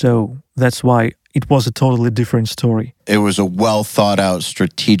 So that's why it was a totally different story. It was a well thought out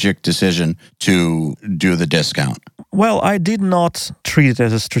strategic decision to do the discount. Well, I did not treat it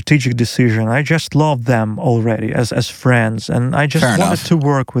as a strategic decision. I just loved them already as friends, and I just wanted to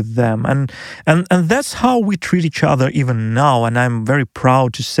work with them. And that's how we treat each other even now. And I'm very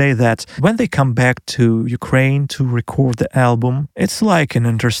proud to say that when they come back to Ukraine to record the album, it's like an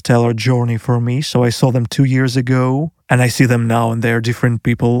interstellar journey for me. So I saw them 2 years ago, and I see them now, and they're different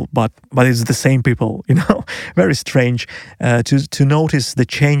people, but it's the same people, Very strange to notice the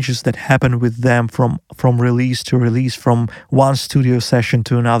changes that happen with them from release to release, from one studio session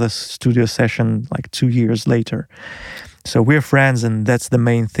to another studio session, like 2 years later. So we're friends, and that's the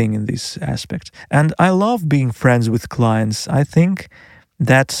main thing in this aspect. And I love being friends with clients. I think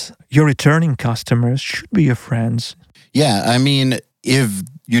that your returning customers should be your friends. Yeah, if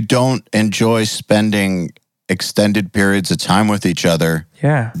you don't enjoy spending extended periods of time with each other,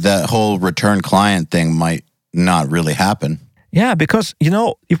 that whole return client thing might not really happen. Yeah, because,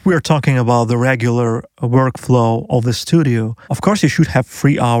 if we're talking about the regular workflow of the studio, of course you should have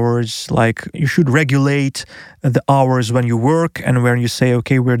free hours, like you should regulate the hours when you work and when you say,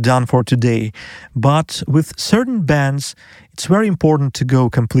 okay, we're done for today. But with certain bands, it's very important to go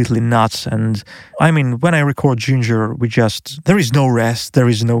completely nuts. And I mean, when I record Ginger, there is no rest, there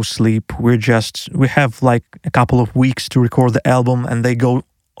is no sleep. We have like a couple of weeks to record the album and they go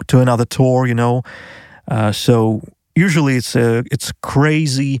to another tour, so usually it's a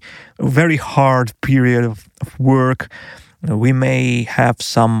crazy, very hard period of work. We may have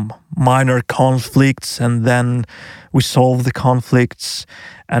some minor conflicts and then we solve the conflicts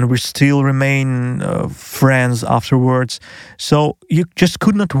and we still remain friends afterwards. So you just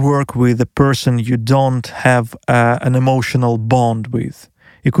could not work with a person you don't have an emotional bond with.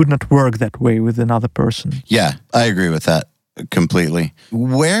 You could not work that way with another person. Yeah, I agree with that completely.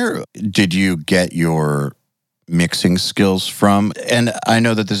 Where did you get your mixing skills from? And I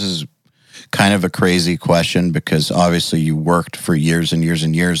know that this is kind of a crazy question because obviously you worked for years and years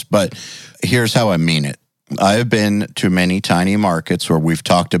and years, but here's how I mean it. I've been to many tiny markets where we've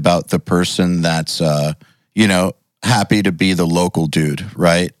talked about the person that's, happy to be the local dude,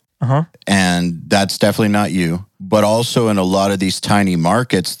 right? Uh-huh. And that's definitely not you. But also in a lot of these tiny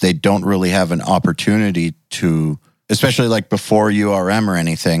markets, they don't really have an opportunity to, especially like before URM or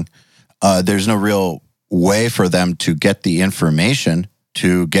anything, there's no real way for them to get the information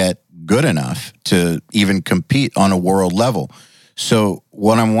to get good enough to even compete on a world level. So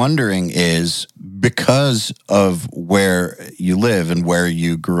what I'm wondering is, because of where you live and where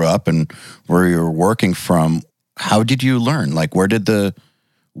you grew up and where you're working from, how did you learn? Like, where did the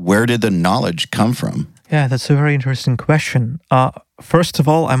knowledge come from? Yeah, that's a very interesting question. First of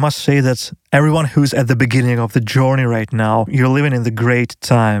all, I must say that everyone who's at the beginning of the journey right now, you're living in the great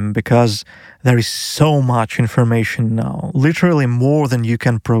time because there is so much information now, literally more than you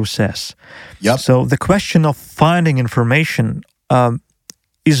can process. Yep. So the question of finding information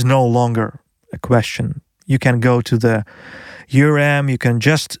is no longer a question. You can go to the URM, you can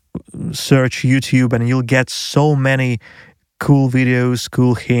just search YouTube and you'll get so many cool videos,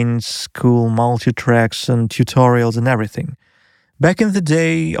 cool hints, cool multi-tracks and tutorials and everything. Back in the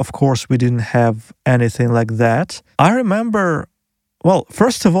day, of course, we didn't have anything like that. I remember, well,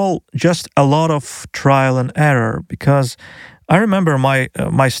 first of all, just a lot of trial and error, because I remember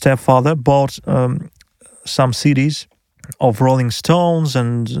my stepfather bought some CDs of Rolling Stones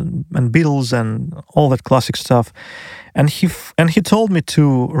and Beatles and all that classic stuff, and he told me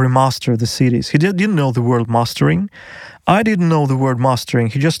to remaster the CDs. He didn't know the word mastering. I didn't know the word mastering.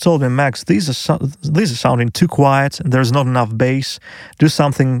 He just told me, Max, these are sounding too quiet, and there's not enough bass. Do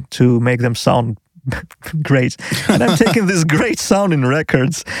something to make them sound great. And I'm taking these great sounding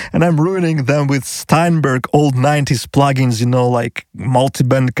records and I'm ruining them with Steinberg old 90s plugins, like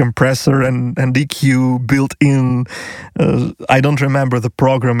multi-band compressor and EQ built in. I don't remember the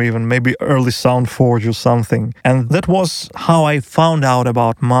program even, maybe early SoundForge or something. And that was how I found out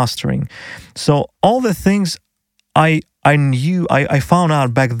about mastering. So all the things I knew, I found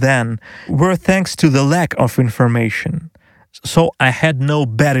out back then were thanks to the lack of information. So I had no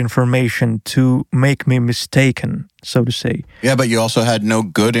bad information to make me mistaken, so to say. Yeah, but you also had no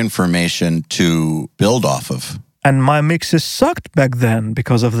good information to build off of. And my mixes sucked back then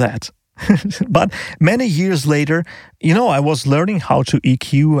because of that. But many years later, I was learning how to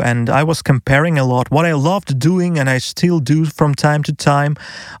EQ and I was comparing a lot. What I loved doing, and I still do from time to time,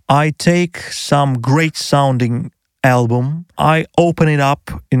 I take some great sounding album, I open it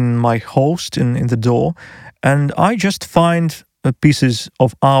up in my host in the DAW, and I just find pieces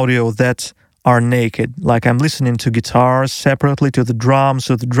of audio that are naked. Like I'm listening to guitars separately, to the drums,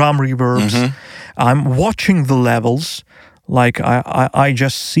 to the drum reverbs. Mm-hmm. I'm watching the levels. Like I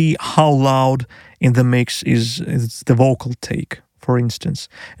just see how loud in the mix is the vocal take, for instance.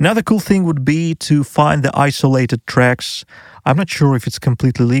 Another cool thing would be to find the isolated tracks. I'm not sure if it's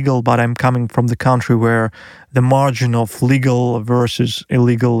completely legal, but I'm coming from the country where the margin of legal versus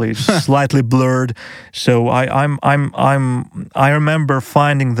illegal is slightly blurred. So I remember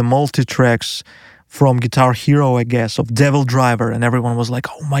finding the multi-tracks from Guitar Hero, I guess, of Devil Driver, and everyone was like,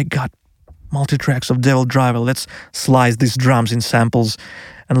 "Oh my God, multi-tracks of Devil Driver! Let's slice these drums in samples,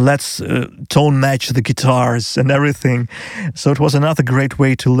 and let's tone match the guitars and everything." So it was another great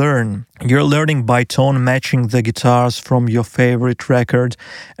way to learn. You're learning by tone matching the guitars from your favorite record,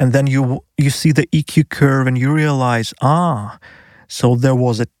 and then you see the EQ curve and you realize, so there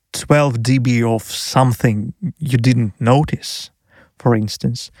was a 12 dB of something you didn't notice, for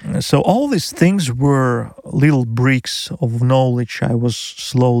instance. So all these things were little bricks of knowledge I was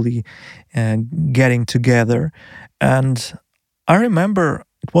slowly getting together. And I remember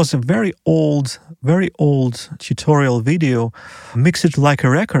it was a very old tutorial video, Mix It Like a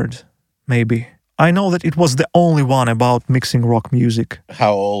Record, maybe. I know that it was the only one about mixing rock music.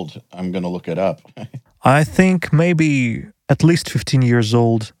 How old? I'm going to look it up. I think maybe at least 15 years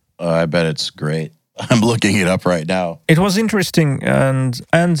old. I bet it's great. I'm looking it up right now. It was interesting, and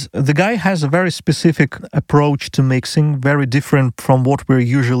the guy has a very specific approach to mixing, very different from what we're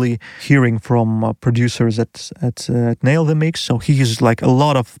usually hearing from producers at Nail the Mix. So he uses like a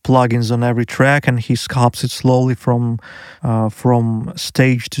lot of plugins on every track, and he sculpts it slowly from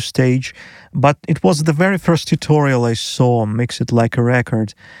stage to stage. But it was the very first tutorial I saw, Mix It Like a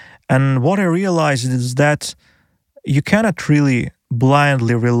Record, and what I realized is that you cannot really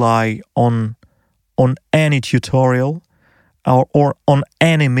blindly rely on any tutorial or on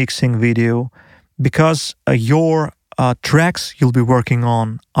any mixing video, because your tracks you'll be working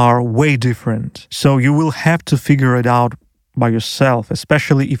on are way different. So you will have to figure it out by yourself,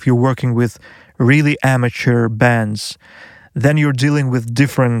 especially if you're working with really amateur bands. Then you're dealing with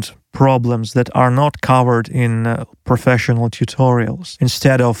different problems that are not covered in professional tutorials.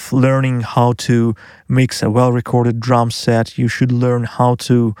 Instead of learning how to mix a well-recorded drum set, you should learn how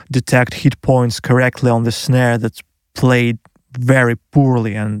to detect hit points correctly on the snare that's played very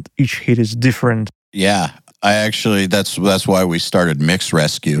poorly, and each hit is different. Yeah, that's why we started Mix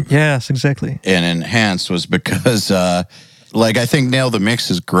Rescue. Yes, exactly. And Enhance was because, I think Nail the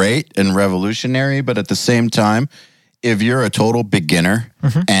Mix is great and revolutionary, but at the same time, if you're a total beginner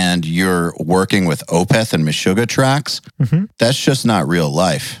and you're working with Opeth and Meshuggah tracks, that's just not real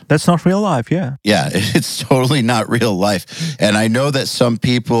life. That's not real life, yeah. Yeah, it's totally not real life. And I know that some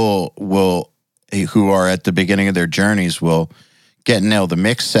people who are at the beginning of their journeys will get Nail the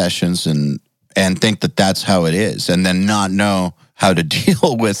Mix sessions and think that that's how it is, and then not know how to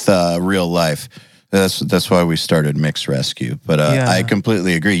deal with real life. That's why we started Mix Rescue. But I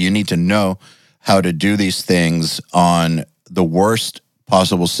completely agree. You need to know how to do these things on the worst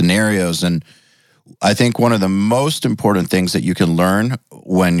possible scenarios. And I think one of the most important things that you can learn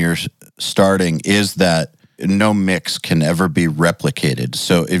when you're starting is that no mix can ever be replicated.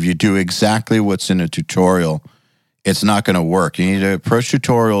 So if you do exactly what's in a tutorial, it's not going to work. You need to approach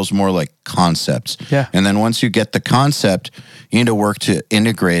tutorials more like concepts. Yeah. And then once you get the concept, you need to work to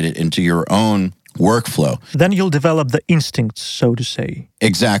integrate it into your own workflow. Then you'll develop the instincts, so to say.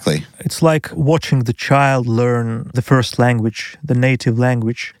 Exactly. It's like watching the child learn the first language, the native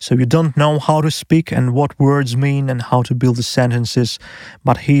language. So you don't know how to speak and what words mean and how to build the sentences,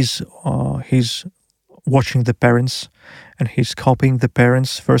 but he's watching the parents and he's copying the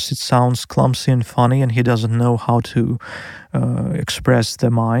parents. First it sounds clumsy and funny and he doesn't know how to express the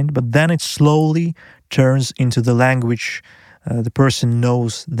mind, but then it slowly turns into the language the person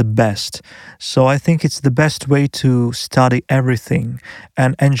knows the best. So I think it's the best way to study everything.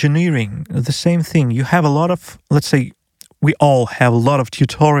 And engineering, the same thing. You have a lot of, let's say, we all have a lot of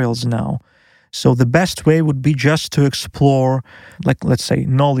tutorials now. So the best way would be just to explore, like, let's say,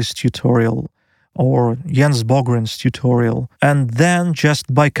 Nolly's tutorial or Jens Bogren's tutorial. And then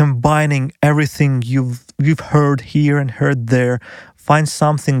just by combining everything you've heard here and heard there, find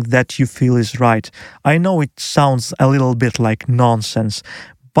something that you feel is right. I know it sounds a little bit like nonsense,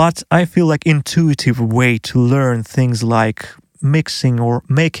 but I feel like intuitive way to learn things like mixing or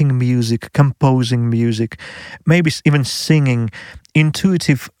making music, composing music, maybe even singing.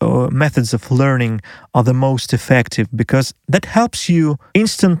 Intuitive methods of learning are the most effective because that helps you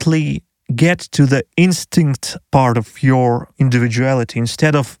instantly get to the instinct part of your individuality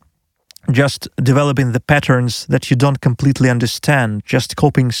instead of just developing the patterns that you don't completely understand, just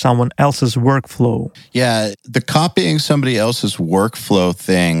copying someone else's workflow. Yeah, the copying somebody else's workflow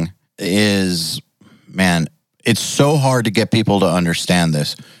thing is, man, it's so hard to get people to understand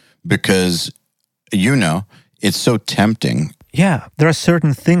this because, it's so tempting. Yeah, there are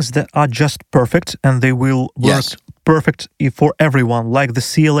certain things that are just perfect and they will work perfect for everyone, like the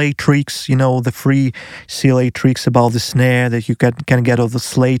CLA tricks, the free CLA tricks about the snare that you can get off the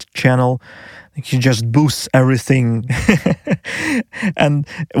Slate channel. You just boost everything. And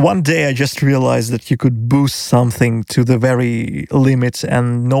one day I just realized that you could boost something to the very limit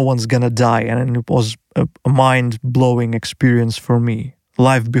and no one's gonna die. And it was a mind-blowing experience for me.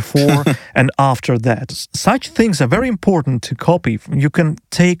 Live before and after that. Such things are very important to copy. You can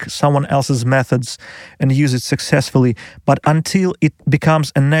take someone else's methods and use it successfully, but until it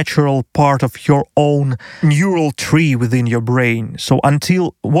becomes a natural part of your own neural tree within your brain. So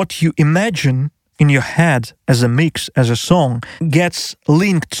until what you imagine in your head as a mix, as a song, gets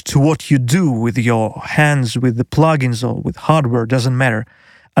linked to what you do with your hands, with the plugins or with hardware, doesn't matter.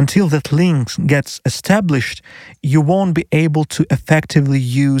 until that link gets established, you won't be able to effectively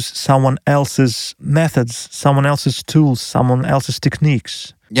use someone else's methods, someone else's tools, someone else's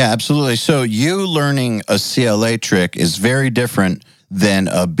techniques. Yeah, absolutely. So you learning a CLA trick is very different than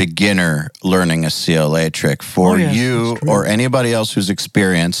a beginner learning a CLA trick. For you or anybody else who's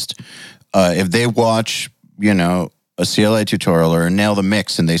experienced, if they watch, a CLA tutorial or Nail the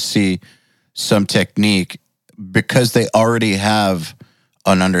Mix and they see some technique, because they already have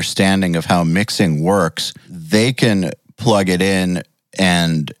an understanding of how mixing works, they can plug it in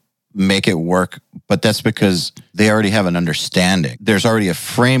and make it work. But that's because they already have an understanding. There's already a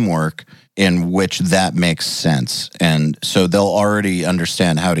framework in which that makes sense. And so they'll already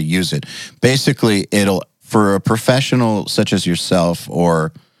understand how to use it. Basically, for a professional such as yourself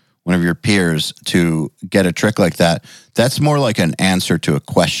or one of your peers to get a trick like that, that's more like an answer to a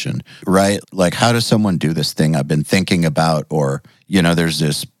question, right? Like, how does someone do this thing I've been thinking about? Or, there's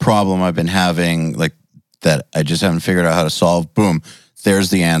this problem I've been having, like, that I just haven't figured out how to solve. Boom, there's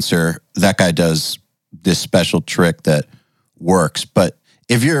the answer. That guy does this special trick that works. But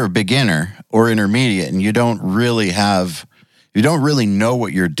if you're a beginner or intermediate and you don't really know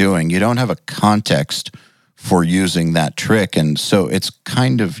what you're doing, you don't have a context for using that trick, and so it's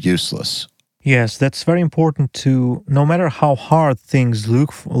kind of useless. Yes, that's very important to, no matter how hard things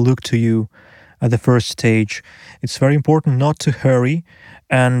look to you at the first stage, it's very important not to hurry.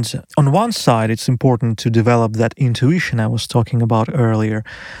 And on one side, it's important to develop that intuition I was talking about earlier.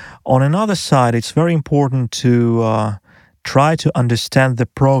 On another side, it's very important to try to understand the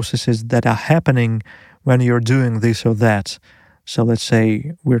processes that are happening when you're doing this or that. So let's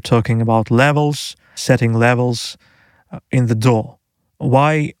say we're talking about levels, setting levels in the DAW.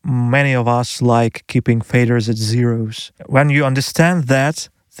 Why many of us like keeping faders at zeros? When you understand that,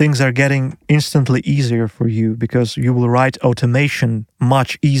 things are getting instantly easier for you because you will write automation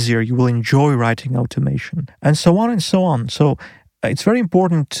much easier. You will enjoy writing automation, and so on and so on. So it's very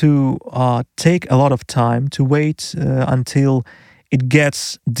important to take a lot of time to wait until it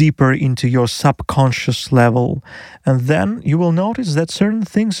gets deeper into your subconscious level. And then you will notice that certain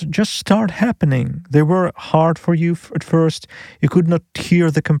things just start happening. They were hard for you at first. You could not hear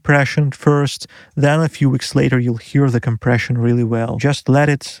the compression at first. Then a few weeks later, you'll hear the compression really well. Just let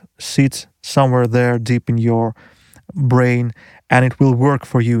it sit somewhere there deep in your brain, and it will work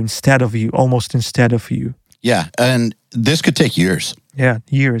for you almost instead of you. Yeah, and this could take years. Yeah,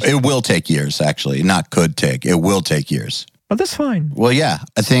 years. It will take years, actually. Not could take. It will take years. But that's fine. Well, yeah,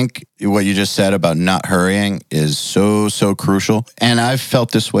 I think what you just said about not hurrying is so crucial. And I've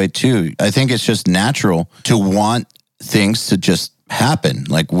felt this way too. I think it's just natural to want things to just happen.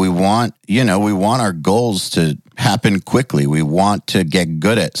 Like we want our goals to happen quickly. We want to get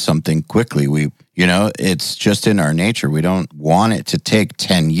good at something quickly. It's just in our nature. We don't want it to take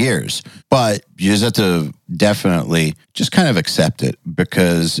 10 years. But you just have to definitely just kind of accept it,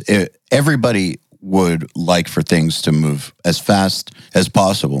 because everybody would like for things to move as fast as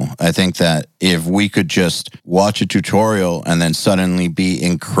possible. I think that if we could just watch a tutorial and then suddenly be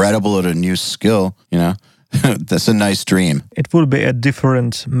incredible at a new skill, that's a nice dream. It would be a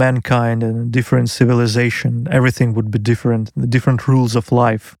different mankind and a different civilization. Everything would be different, the different rules of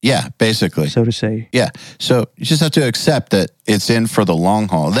life. Yeah, basically. So to say. Yeah. So you just have to accept that it's in for the long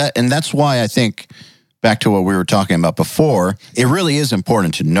haul. That's why I think, back to what we were talking about before, it really is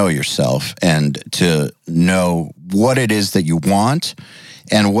important to know yourself and to know what it is that you want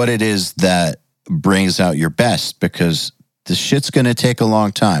and what it is that brings out your best, because the shit's going to take a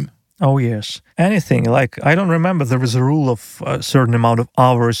long time. Oh, yes. Anything. Like, I don't remember, there was a rule of a certain amount of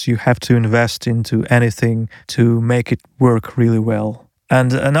hours you have to invest into anything to make it work really well.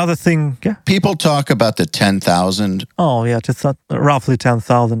 And another thing, yeah. People talk about the 10,000. Oh, yeah, roughly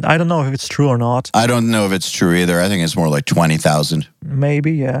 10,000. I don't know if it's true or not. I don't know if it's true either. I think it's more like 20,000.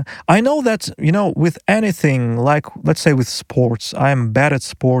 Maybe, yeah. I know that, with anything, like, let's say with sports, I'm bad at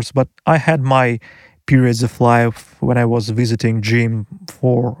sports, but I had my periods of life when I was visiting gym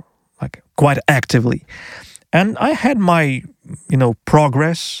for, quite actively. And I had my,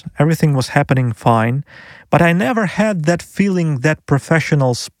 progress. Everything was happening fine. But I never had that feeling that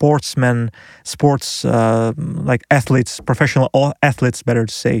professional athletes, professional athletes, better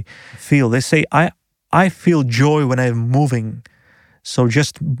to say, feel. They say, I feel joy when I'm moving. So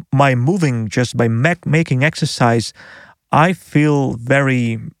just by moving, just by making exercise, I feel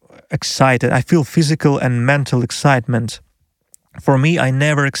very excited. I feel physical and mental excitement. For me, I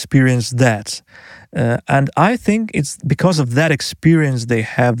never experienced that. And I think it's because of that experience they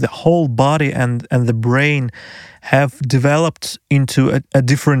have, the whole body and the brain have developed into a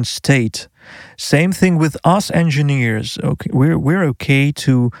different state. Same thing with us engineers. Okay, we're okay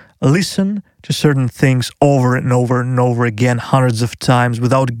to listen to certain things over and over and over again hundreds of times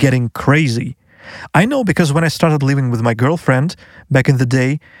without getting crazy. I know because when I started living with my girlfriend back in the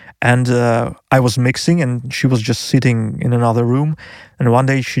day, and I was mixing and she was just sitting in another room, and one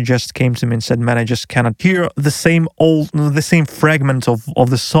day she just came to me and said, "Man, I just cannot hear the same fragment of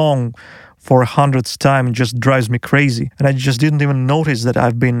the song for 100th time. It just drives me crazy." And I just didn't even notice that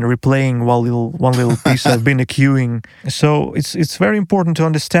I've been replaying one little piece I've been EQing. So it's very important to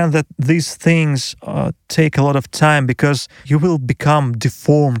understand that these things take a lot of time, because you will become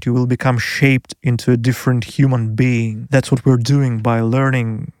deformed, you will become shaped into a different human being. That's what we're doing by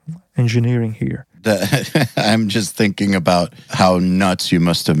learning engineering here. I'm just thinking about how nuts you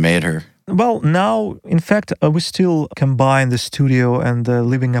must have made her. Well, now, in fact, we still combine the studio and the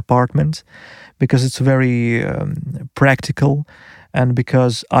living apartment because it's very practical, and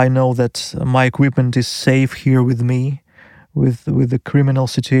because I know that my equipment is safe here with me. With the criminal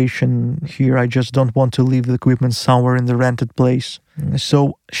situation here, I just don't want to leave the equipment somewhere in the rented place.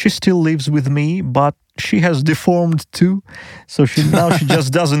 So she still lives with me, but she has deformed too. So she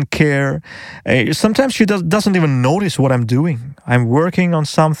just doesn't care. Sometimes she doesn't even notice what I'm doing. I'm working on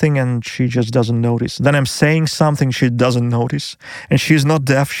something and she just doesn't notice. Then I'm saying something she doesn't notice. And she's not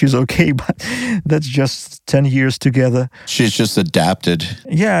deaf, she's okay, but that's just 10 years together. She's just adapted.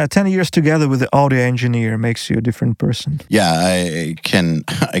 Yeah, 10 years together with the audio engineer makes you a different person. Yeah, I can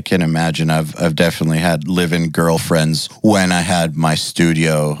imagine. I've definitely had live-in girlfriends when I had my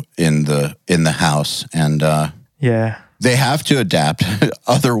studio in the house, and yeah, they have to adapt.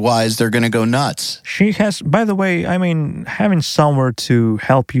 Otherwise, they're going to go nuts. She has, by the way, I mean, having somewhere to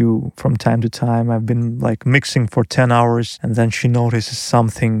help you from time to time. I've been like mixing for 10 hours, and then she notices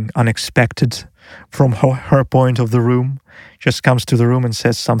something unexpected from her point of the room. Just comes to the room and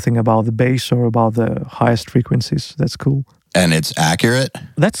says something about the bass or about the highest frequencies. That's cool. And it's accurate?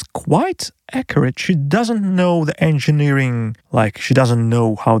 That's quite accurate. She doesn't know the engineering, like she doesn't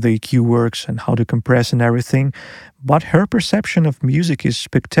know how the EQ works and how to compress and everything, but her perception of music is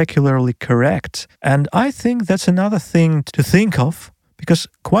spectacularly correct. And I think that's another thing to think of, because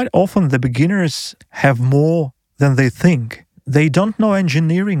quite often the beginners have more than they think. They don't know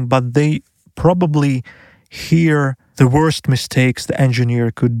engineering, but they probably hear the worst mistakes the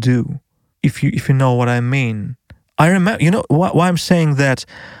engineer could do, if you know what I mean. I remember, you know, why I'm saying that.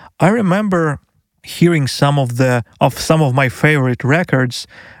 I remember hearing some of my favorite records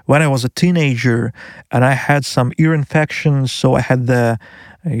when I was a teenager, and I had some ear infections, so I had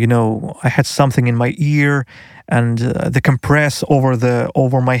I had something in my ear, and the compress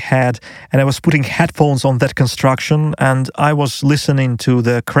over my head, and I was putting headphones on that construction, and I was listening to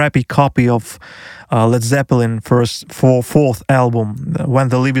the crappy copy of Led Zeppelin fourth album, When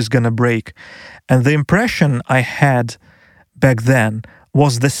the Leaf Is Gonna Break, and the impression I had back then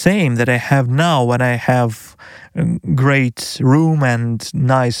was the same that I have now when I have great room and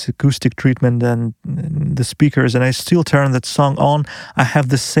nice acoustic treatment and the speakers, and I still turn that song on. I have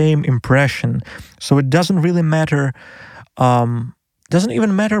the same impression. So it doesn't really matter. Doesn't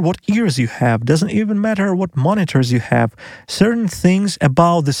even matter what ears you have. Doesn't even matter what monitors you have. Certain things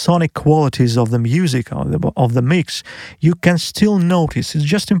about the sonic qualities of the music, of the mix, you can still notice. It's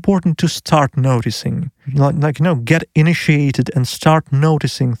just important to start noticing. Get initiated and start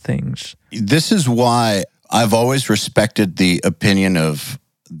noticing things. This is why I've always respected the opinion of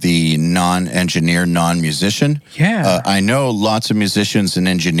the non-engineer, non-musician. Yeah. I know lots of musicians and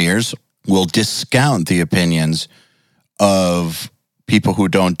engineers will discount the opinions of people who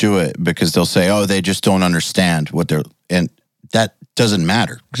don't do it because they'll say, oh, they just don't understand what they're, and that doesn't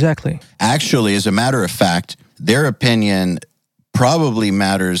matter. Exactly. Actually, as a matter of fact, their opinion probably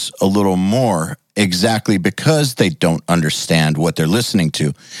matters a little more exactly because they don't understand what they're listening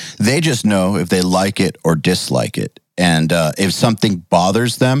to. They just know if they like it or dislike it. And if something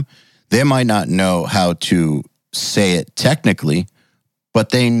bothers them, they might not know how to say it technically,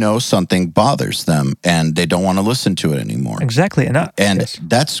 but they know something bothers them and they don't want to listen to it anymore. Exactly. And yes.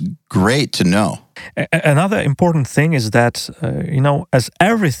 That's great to know. Another important thing is that, as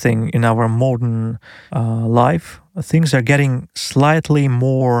everything in our modern life, things are getting slightly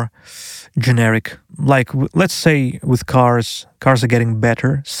more generic. Like, let's say with cars are getting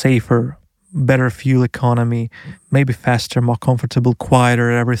better, safer, better fuel economy, maybe faster, more comfortable,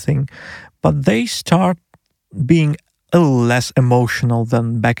 quieter, everything. But they start being a little less emotional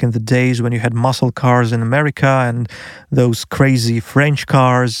than back in the days when you had muscle cars in America and those crazy French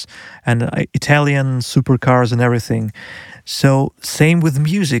cars and Italian supercars and everything. So same with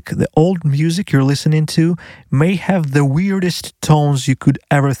music. The old music you're listening to may have the weirdest tones you could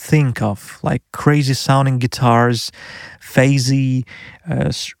ever think of, like crazy sounding guitars, phasey,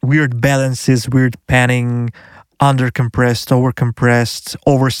 weird balances, weird panning, undercompressed, overcompressed,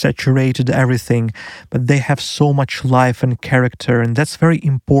 oversaturated, everything. But they have so much life and character, and that's very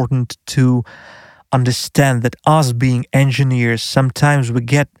important to understand that us being engineers, sometimes we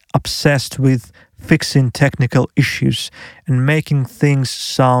get obsessed with fixing technical issues and making things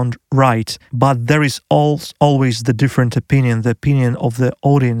sound right. But there is always the different opinion, the opinion of the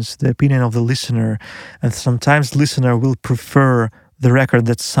audience, the opinion of the listener. And sometimes listener will prefer the record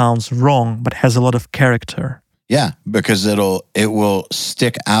that sounds wrong but has a lot of character. Yeah, because it will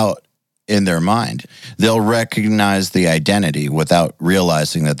stick out in their mind. They'll recognize the identity without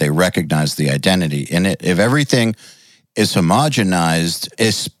realizing that they recognize the identity. And if everything is homogenized,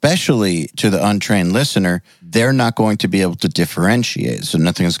 especially to the untrained listener, they're not going to be able to differentiate. So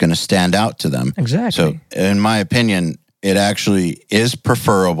nothing is going to stand out to them. Exactly. So in my opinion, it actually is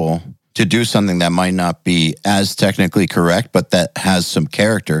preferable to do something that might not be as technically correct, but that has some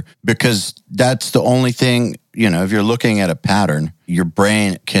character, because that's the only thing, if you're looking at a pattern, your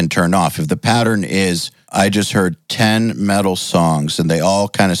brain can turn off. If the pattern is, I just heard 10 metal songs and they all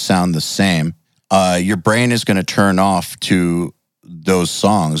kind of sound the same, your brain is going to turn off to those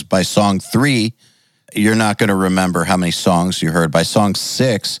songs. By song 3, you're not going to remember how many songs you heard. By song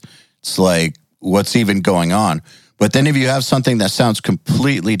 6, it's like, what's even going on? But then if you have something that sounds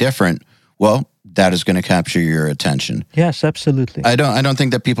completely different, well, that is going to capture your attention. Yes, absolutely. I don't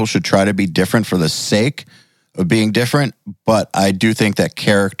think that people should try to be different for the sake of being different, but I do think that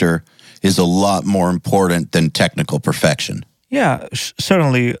character is a lot more important than technical perfection. Yeah,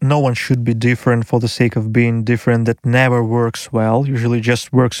 certainly no one should be different for the sake of being different. That never works well. Usually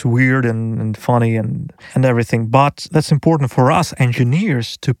just works weird and funny and everything. But that's important for us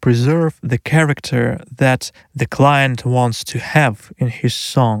engineers to preserve the character that the client wants to have in his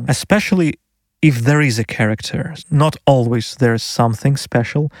song, especially if there is a character. Not always there's something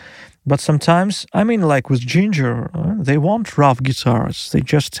special. But sometimes, like with Ginger, they want rough guitars. They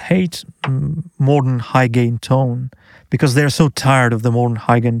just hate modern high-gain tone because they're so tired of the modern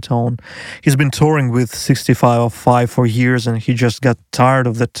high-gain tone. He's been touring with 6505 for years and he just got tired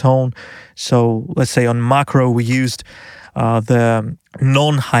of the tone. So let's say on Macro we used the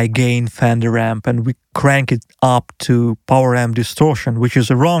non-high-gain Fender amp and we crank it up to power amp distortion, which is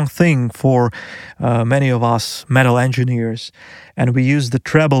a wrong thing for many of us metal engineers. And we use the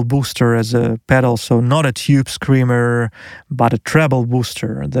treble booster as a pedal, so not a tube screamer, but a treble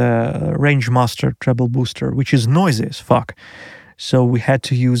booster, the Rangemaster treble booster, which is noisy as fuck. So we had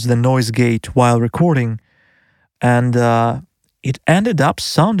to use the noise gate while recording, and it ended up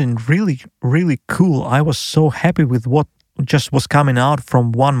sounding really, really cool. I was so happy with what just was coming out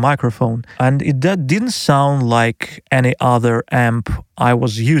from one microphone, and it didn't sound like any other amp I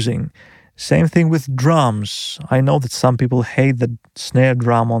was using. Same thing with drums. I know that some people hate the snare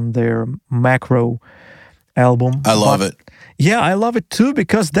drum on their Macro album. I love it. Yeah, I love it too,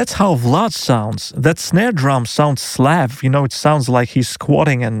 because that's how Vlad sounds. That snare drum sounds Slav. It sounds like he's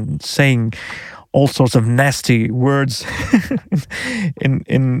squatting and saying all sorts of nasty words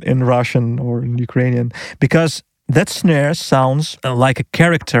in Russian or in Ukrainian, because that snare sounds like a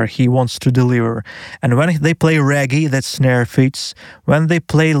character he wants to deliver. And when they play reggae, that snare fits. When they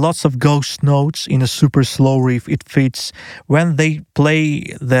play lots of ghost notes in a super slow riff, it fits. When they play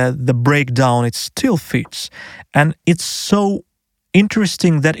the breakdown, it still fits. And it's so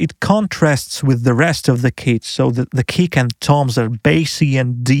interesting that it contrasts with the rest of the kit. So the kick and toms are bassy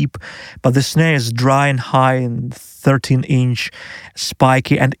and deep, but the snare is dry and high and 13-inch,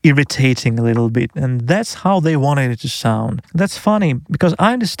 spiky and irritating a little bit. And that's how they wanted it to sound. That's funny, because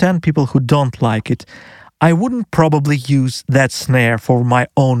I understand people who don't like it. I wouldn't probably use that snare for my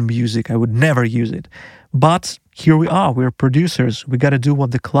own music. I would never use it. But here we are. We're producers. We got to do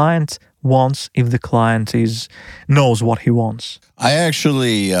what the client wants if the client knows what he wants. I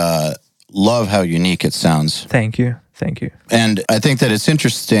actually love how unique it sounds. Thank you. And I think that it's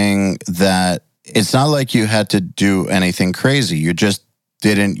interesting that it's not like you had to do anything crazy. You just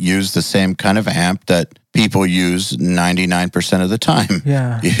didn't use the same kind of amp that people use 99% of the time.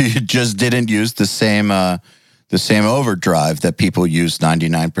 Yeah. You just didn't use the same overdrive that people use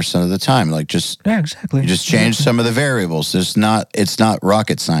 99% of the time. Yeah, exactly. You just change some of the variables. It's not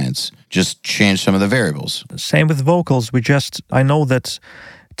rocket science. Just change some of the variables. Same with vocals. I know that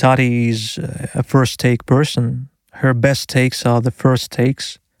Tati is a first take person, her best takes are the first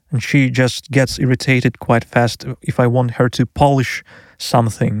takes, and she just gets irritated quite fast if I want her to polish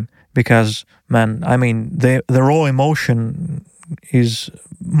something, because, man, I mean, the raw emotion is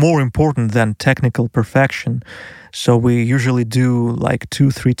more important than technical perfection. So we usually do like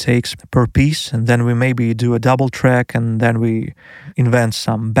 2-3 takes per piece, and then we maybe do a double track, and then we invent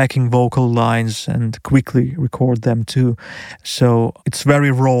some backing vocal lines and quickly record them too. So it's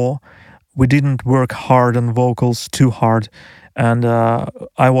very raw. We didn't work hard on vocals, too hard. And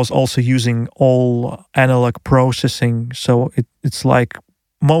I was also using all analog processing. So it's like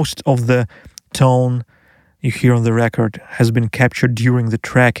most of the tone you hear on the record has been captured during the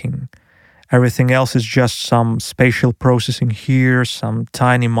tracking. Everything else is just some spatial processing here, some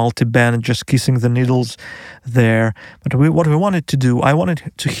tiny multiband just kissing the needles there. But what we wanted to do, I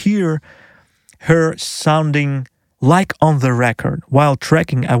wanted to hear her sounding like on the record. While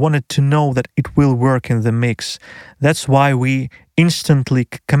tracking, I wanted to know that it will work in the mix. That's why we instantly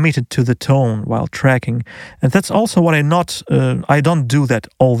committed to the tone while tracking. And that's also what I don't do that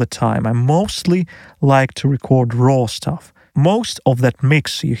all the time. I mostly like to record raw stuff. Most of that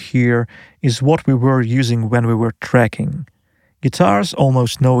mix you hear is what we were using when we were tracking. Guitars,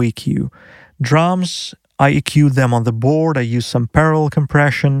 almost no EQ. Drums, I EQ'd them on the board, I used some parallel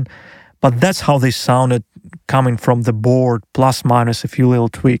compression, but that's how they sounded coming from the board, plus minus a few little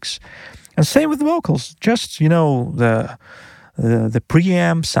tweaks. And same with vocals, just, the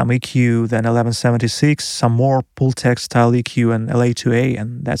preamp, some EQ, then 1176, some more Pultec style EQ and LA2A,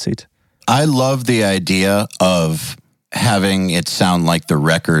 and that's it. I love the idea of having it sound like the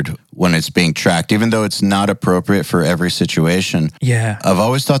record when it's being tracked, even though it's not appropriate for every situation. Yeah. I've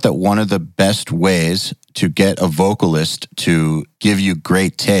always thought that one of the best ways to get a vocalist to give you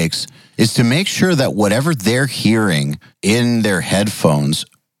great takes is to make sure that whatever they're hearing in their headphones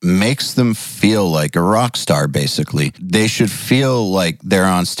makes them feel like a rock star, basically. They should feel like they're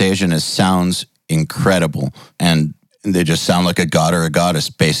on stage and it sounds incredible and they just sound like a god or a goddess,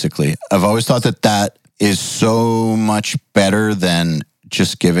 basically. I've always thought that is so much better than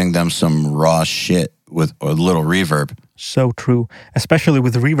just giving them some raw shit with a little reverb. So true, especially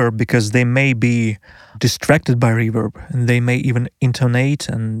with reverb, because they may be distracted by reverb and they may even intonate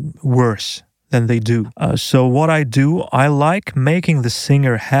and worse than they do. So what I do, I like making the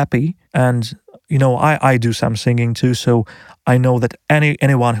singer happy, and I do some singing too, so I know that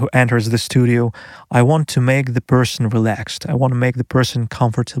anyone who enters the studio, I want to make the person relaxed. I want to make the person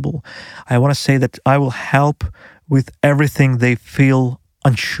comfortable. I want to say that I will help with everything they feel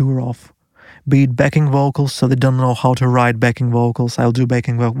unsure of. Be it backing vocals, so they don't know how to write backing vocals, I'll do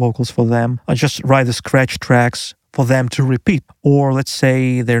backing vocals for them. I just write the scratch tracks for them to repeat. Or let's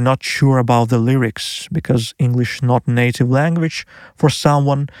say they're not sure about the lyrics, because English not native language for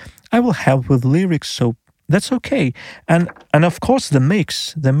someone. I will help with lyrics, so that's okay. And of course the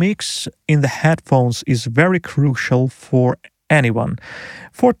mix in the headphones is very crucial for anyone.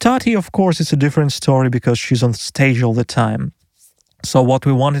 For Tati, of course, it's a different story because she's on stage all the time. So what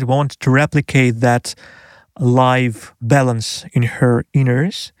we wanted to replicate that live balance in her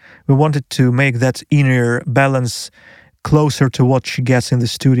inners. We wanted to make that inner balance closer to what she gets in the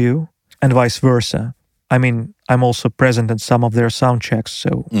studio, and vice versa. I mean, I'm also present at some of their sound checks,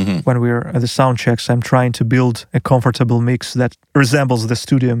 so when we're at the sound checks, I'm trying to build a comfortable mix that resembles the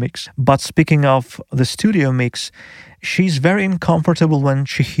studio mix. But speaking of the studio mix, she's very uncomfortable when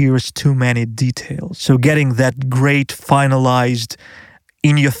she hears too many details. So getting that great finalized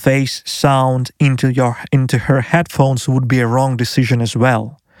in-your-face sound into her headphones would be a wrong decision as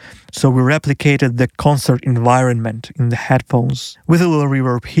well. So we replicated the concert environment in the headphones with a little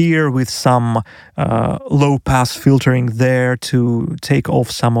reverb here, with some low-pass filtering there to take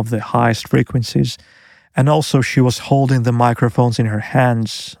off some of the highest frequencies. And also she was holding the microphones in her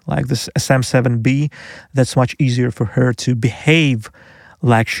hands, like this SM7B. That's much easier for her to behave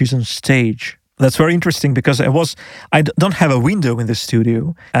like she's on stage. That's very interesting because I don't have a window in the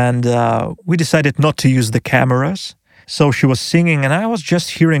studio, and we decided not to use the cameras. So she was singing and I was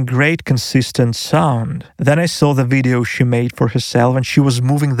just hearing great consistent sound. Then I saw the video she made for herself and she was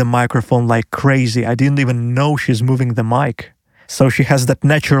moving the microphone like crazy. I didn't even know she's moving the mic. So she has that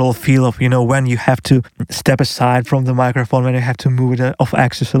natural feel of, when you have to step aside from the microphone, when you have to move it off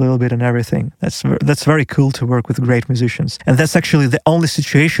axis a little bit and everything. That's very cool to work with great musicians. And that's actually the only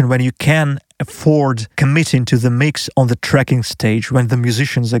situation when you can afford committing to the mix on the tracking stage, when the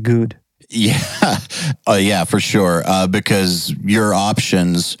musicians are good. Yeah, yeah, for sure. Because your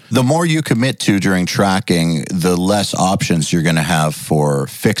options, the more you commit to during tracking, the less options you're going to have for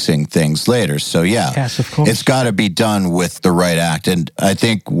fixing things later. So yeah, yes, of course. It's got to be done with the right act. And I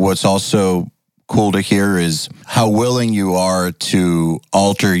think what's also cool to hear is how willing you are to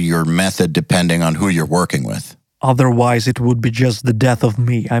alter your method depending on who you're working with. Otherwise, it would be just the death of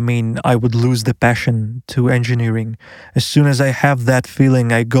me. I mean, I would lose the passion to engineering. As soon as I have that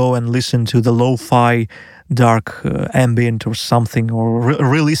feeling, I go and listen to the lo-fi, dark ambient or something, or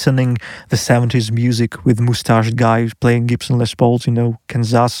re-listening the 70s music with mustached guys playing Gibson Les Pauls,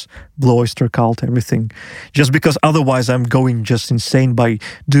 Kansas, Blue Oyster Cult, everything. Just because otherwise I'm going just insane by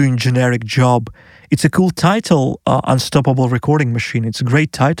doing generic job. It's a cool title, Unstoppable Recording Machine. It's a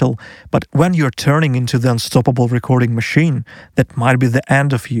great title, but when you're turning into the Unstoppable Recording Machine, that might be the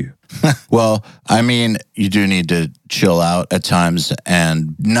end of you. Well, I mean, you do need to chill out at times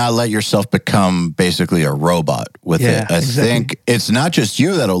and not let yourself become basically a robot with it. I think it's not just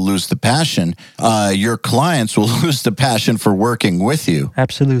you that'll lose the passion. Your clients will lose the passion for working with you.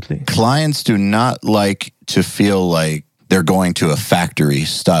 Absolutely. Clients do not like to feel like they're going to a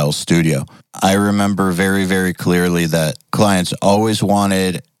factory-style studio. I remember very, very clearly that clients always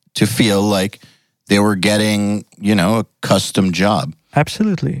wanted to feel like they were getting, a custom job.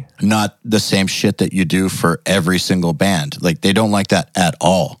 Absolutely. Not the same shit that you do for every single band. Like, they don't like that at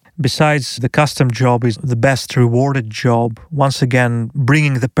all. Besides, the custom job is the best rewarded job. Once again,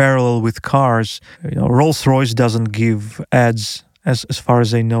 bringing the parallel with cars, Rolls-Royce doesn't give ads, as far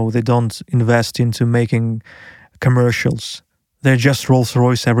as I know. They don't invest into making commercials. They're just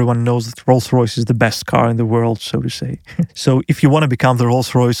Rolls-Royce. Everyone knows that Rolls-Royce is the best car in the world, so to say. So if you want to become the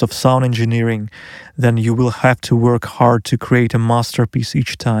Rolls-Royce of sound engineering, then you will have to work hard to create a masterpiece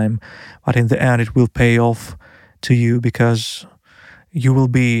each time. But in the end, it will pay off to you because you will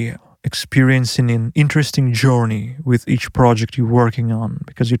be experiencing an interesting journey with each project you're working on,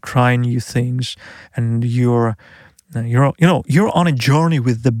 because you try new things and you're on a journey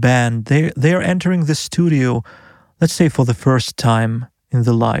with the band. They're entering the studio, let's say for the first time in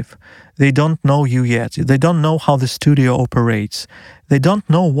their life. They don't know you yet. They don't know how the studio operates. They don't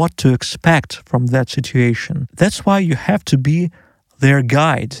know what to expect from that situation. That's why you have to be their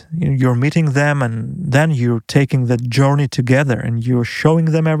guide. You're meeting them and then you're taking that journey together and you're showing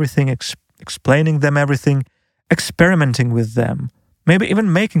them everything, explaining them everything, experimenting with them, maybe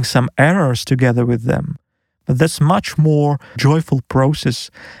even making some errors together with them. But that's much more joyful process,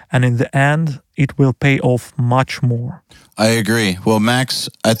 and in the end, it will pay off much more. I agree. Well, Max,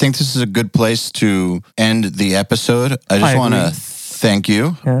 I think this is a good place to end the episode. I just want to thank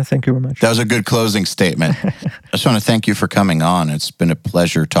you. Yeah, thank you very much. That was a good closing statement. I just want to thank you for coming on. It's been a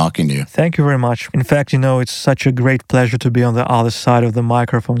pleasure talking to you. Thank you very much. In fact, it's such a great pleasure to be on the other side of the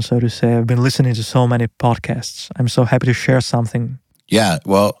microphone, so to say. I've been listening to so many podcasts. I'm so happy to share something. Yeah,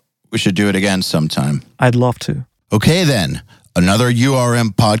 well, we should do it again sometime. I'd love to. Okay, then. Another URM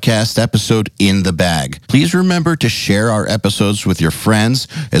podcast episode in the bag. Please remember to share our episodes with your friends,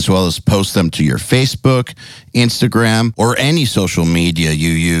 as well as post them to your Facebook, Instagram, or any social media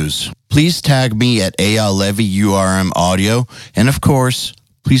you use. Please tag me at Eyal Levi URM Audio, and of course,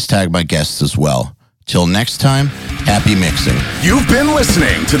 please tag my guests as well. Till next time, happy mixing. You've been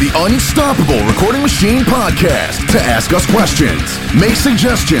listening to the Unstoppable Recording Machine podcast. To ask us questions, make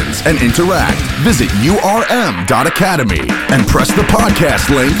suggestions, and interact, visit urm.academy and press the podcast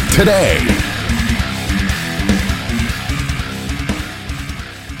link today.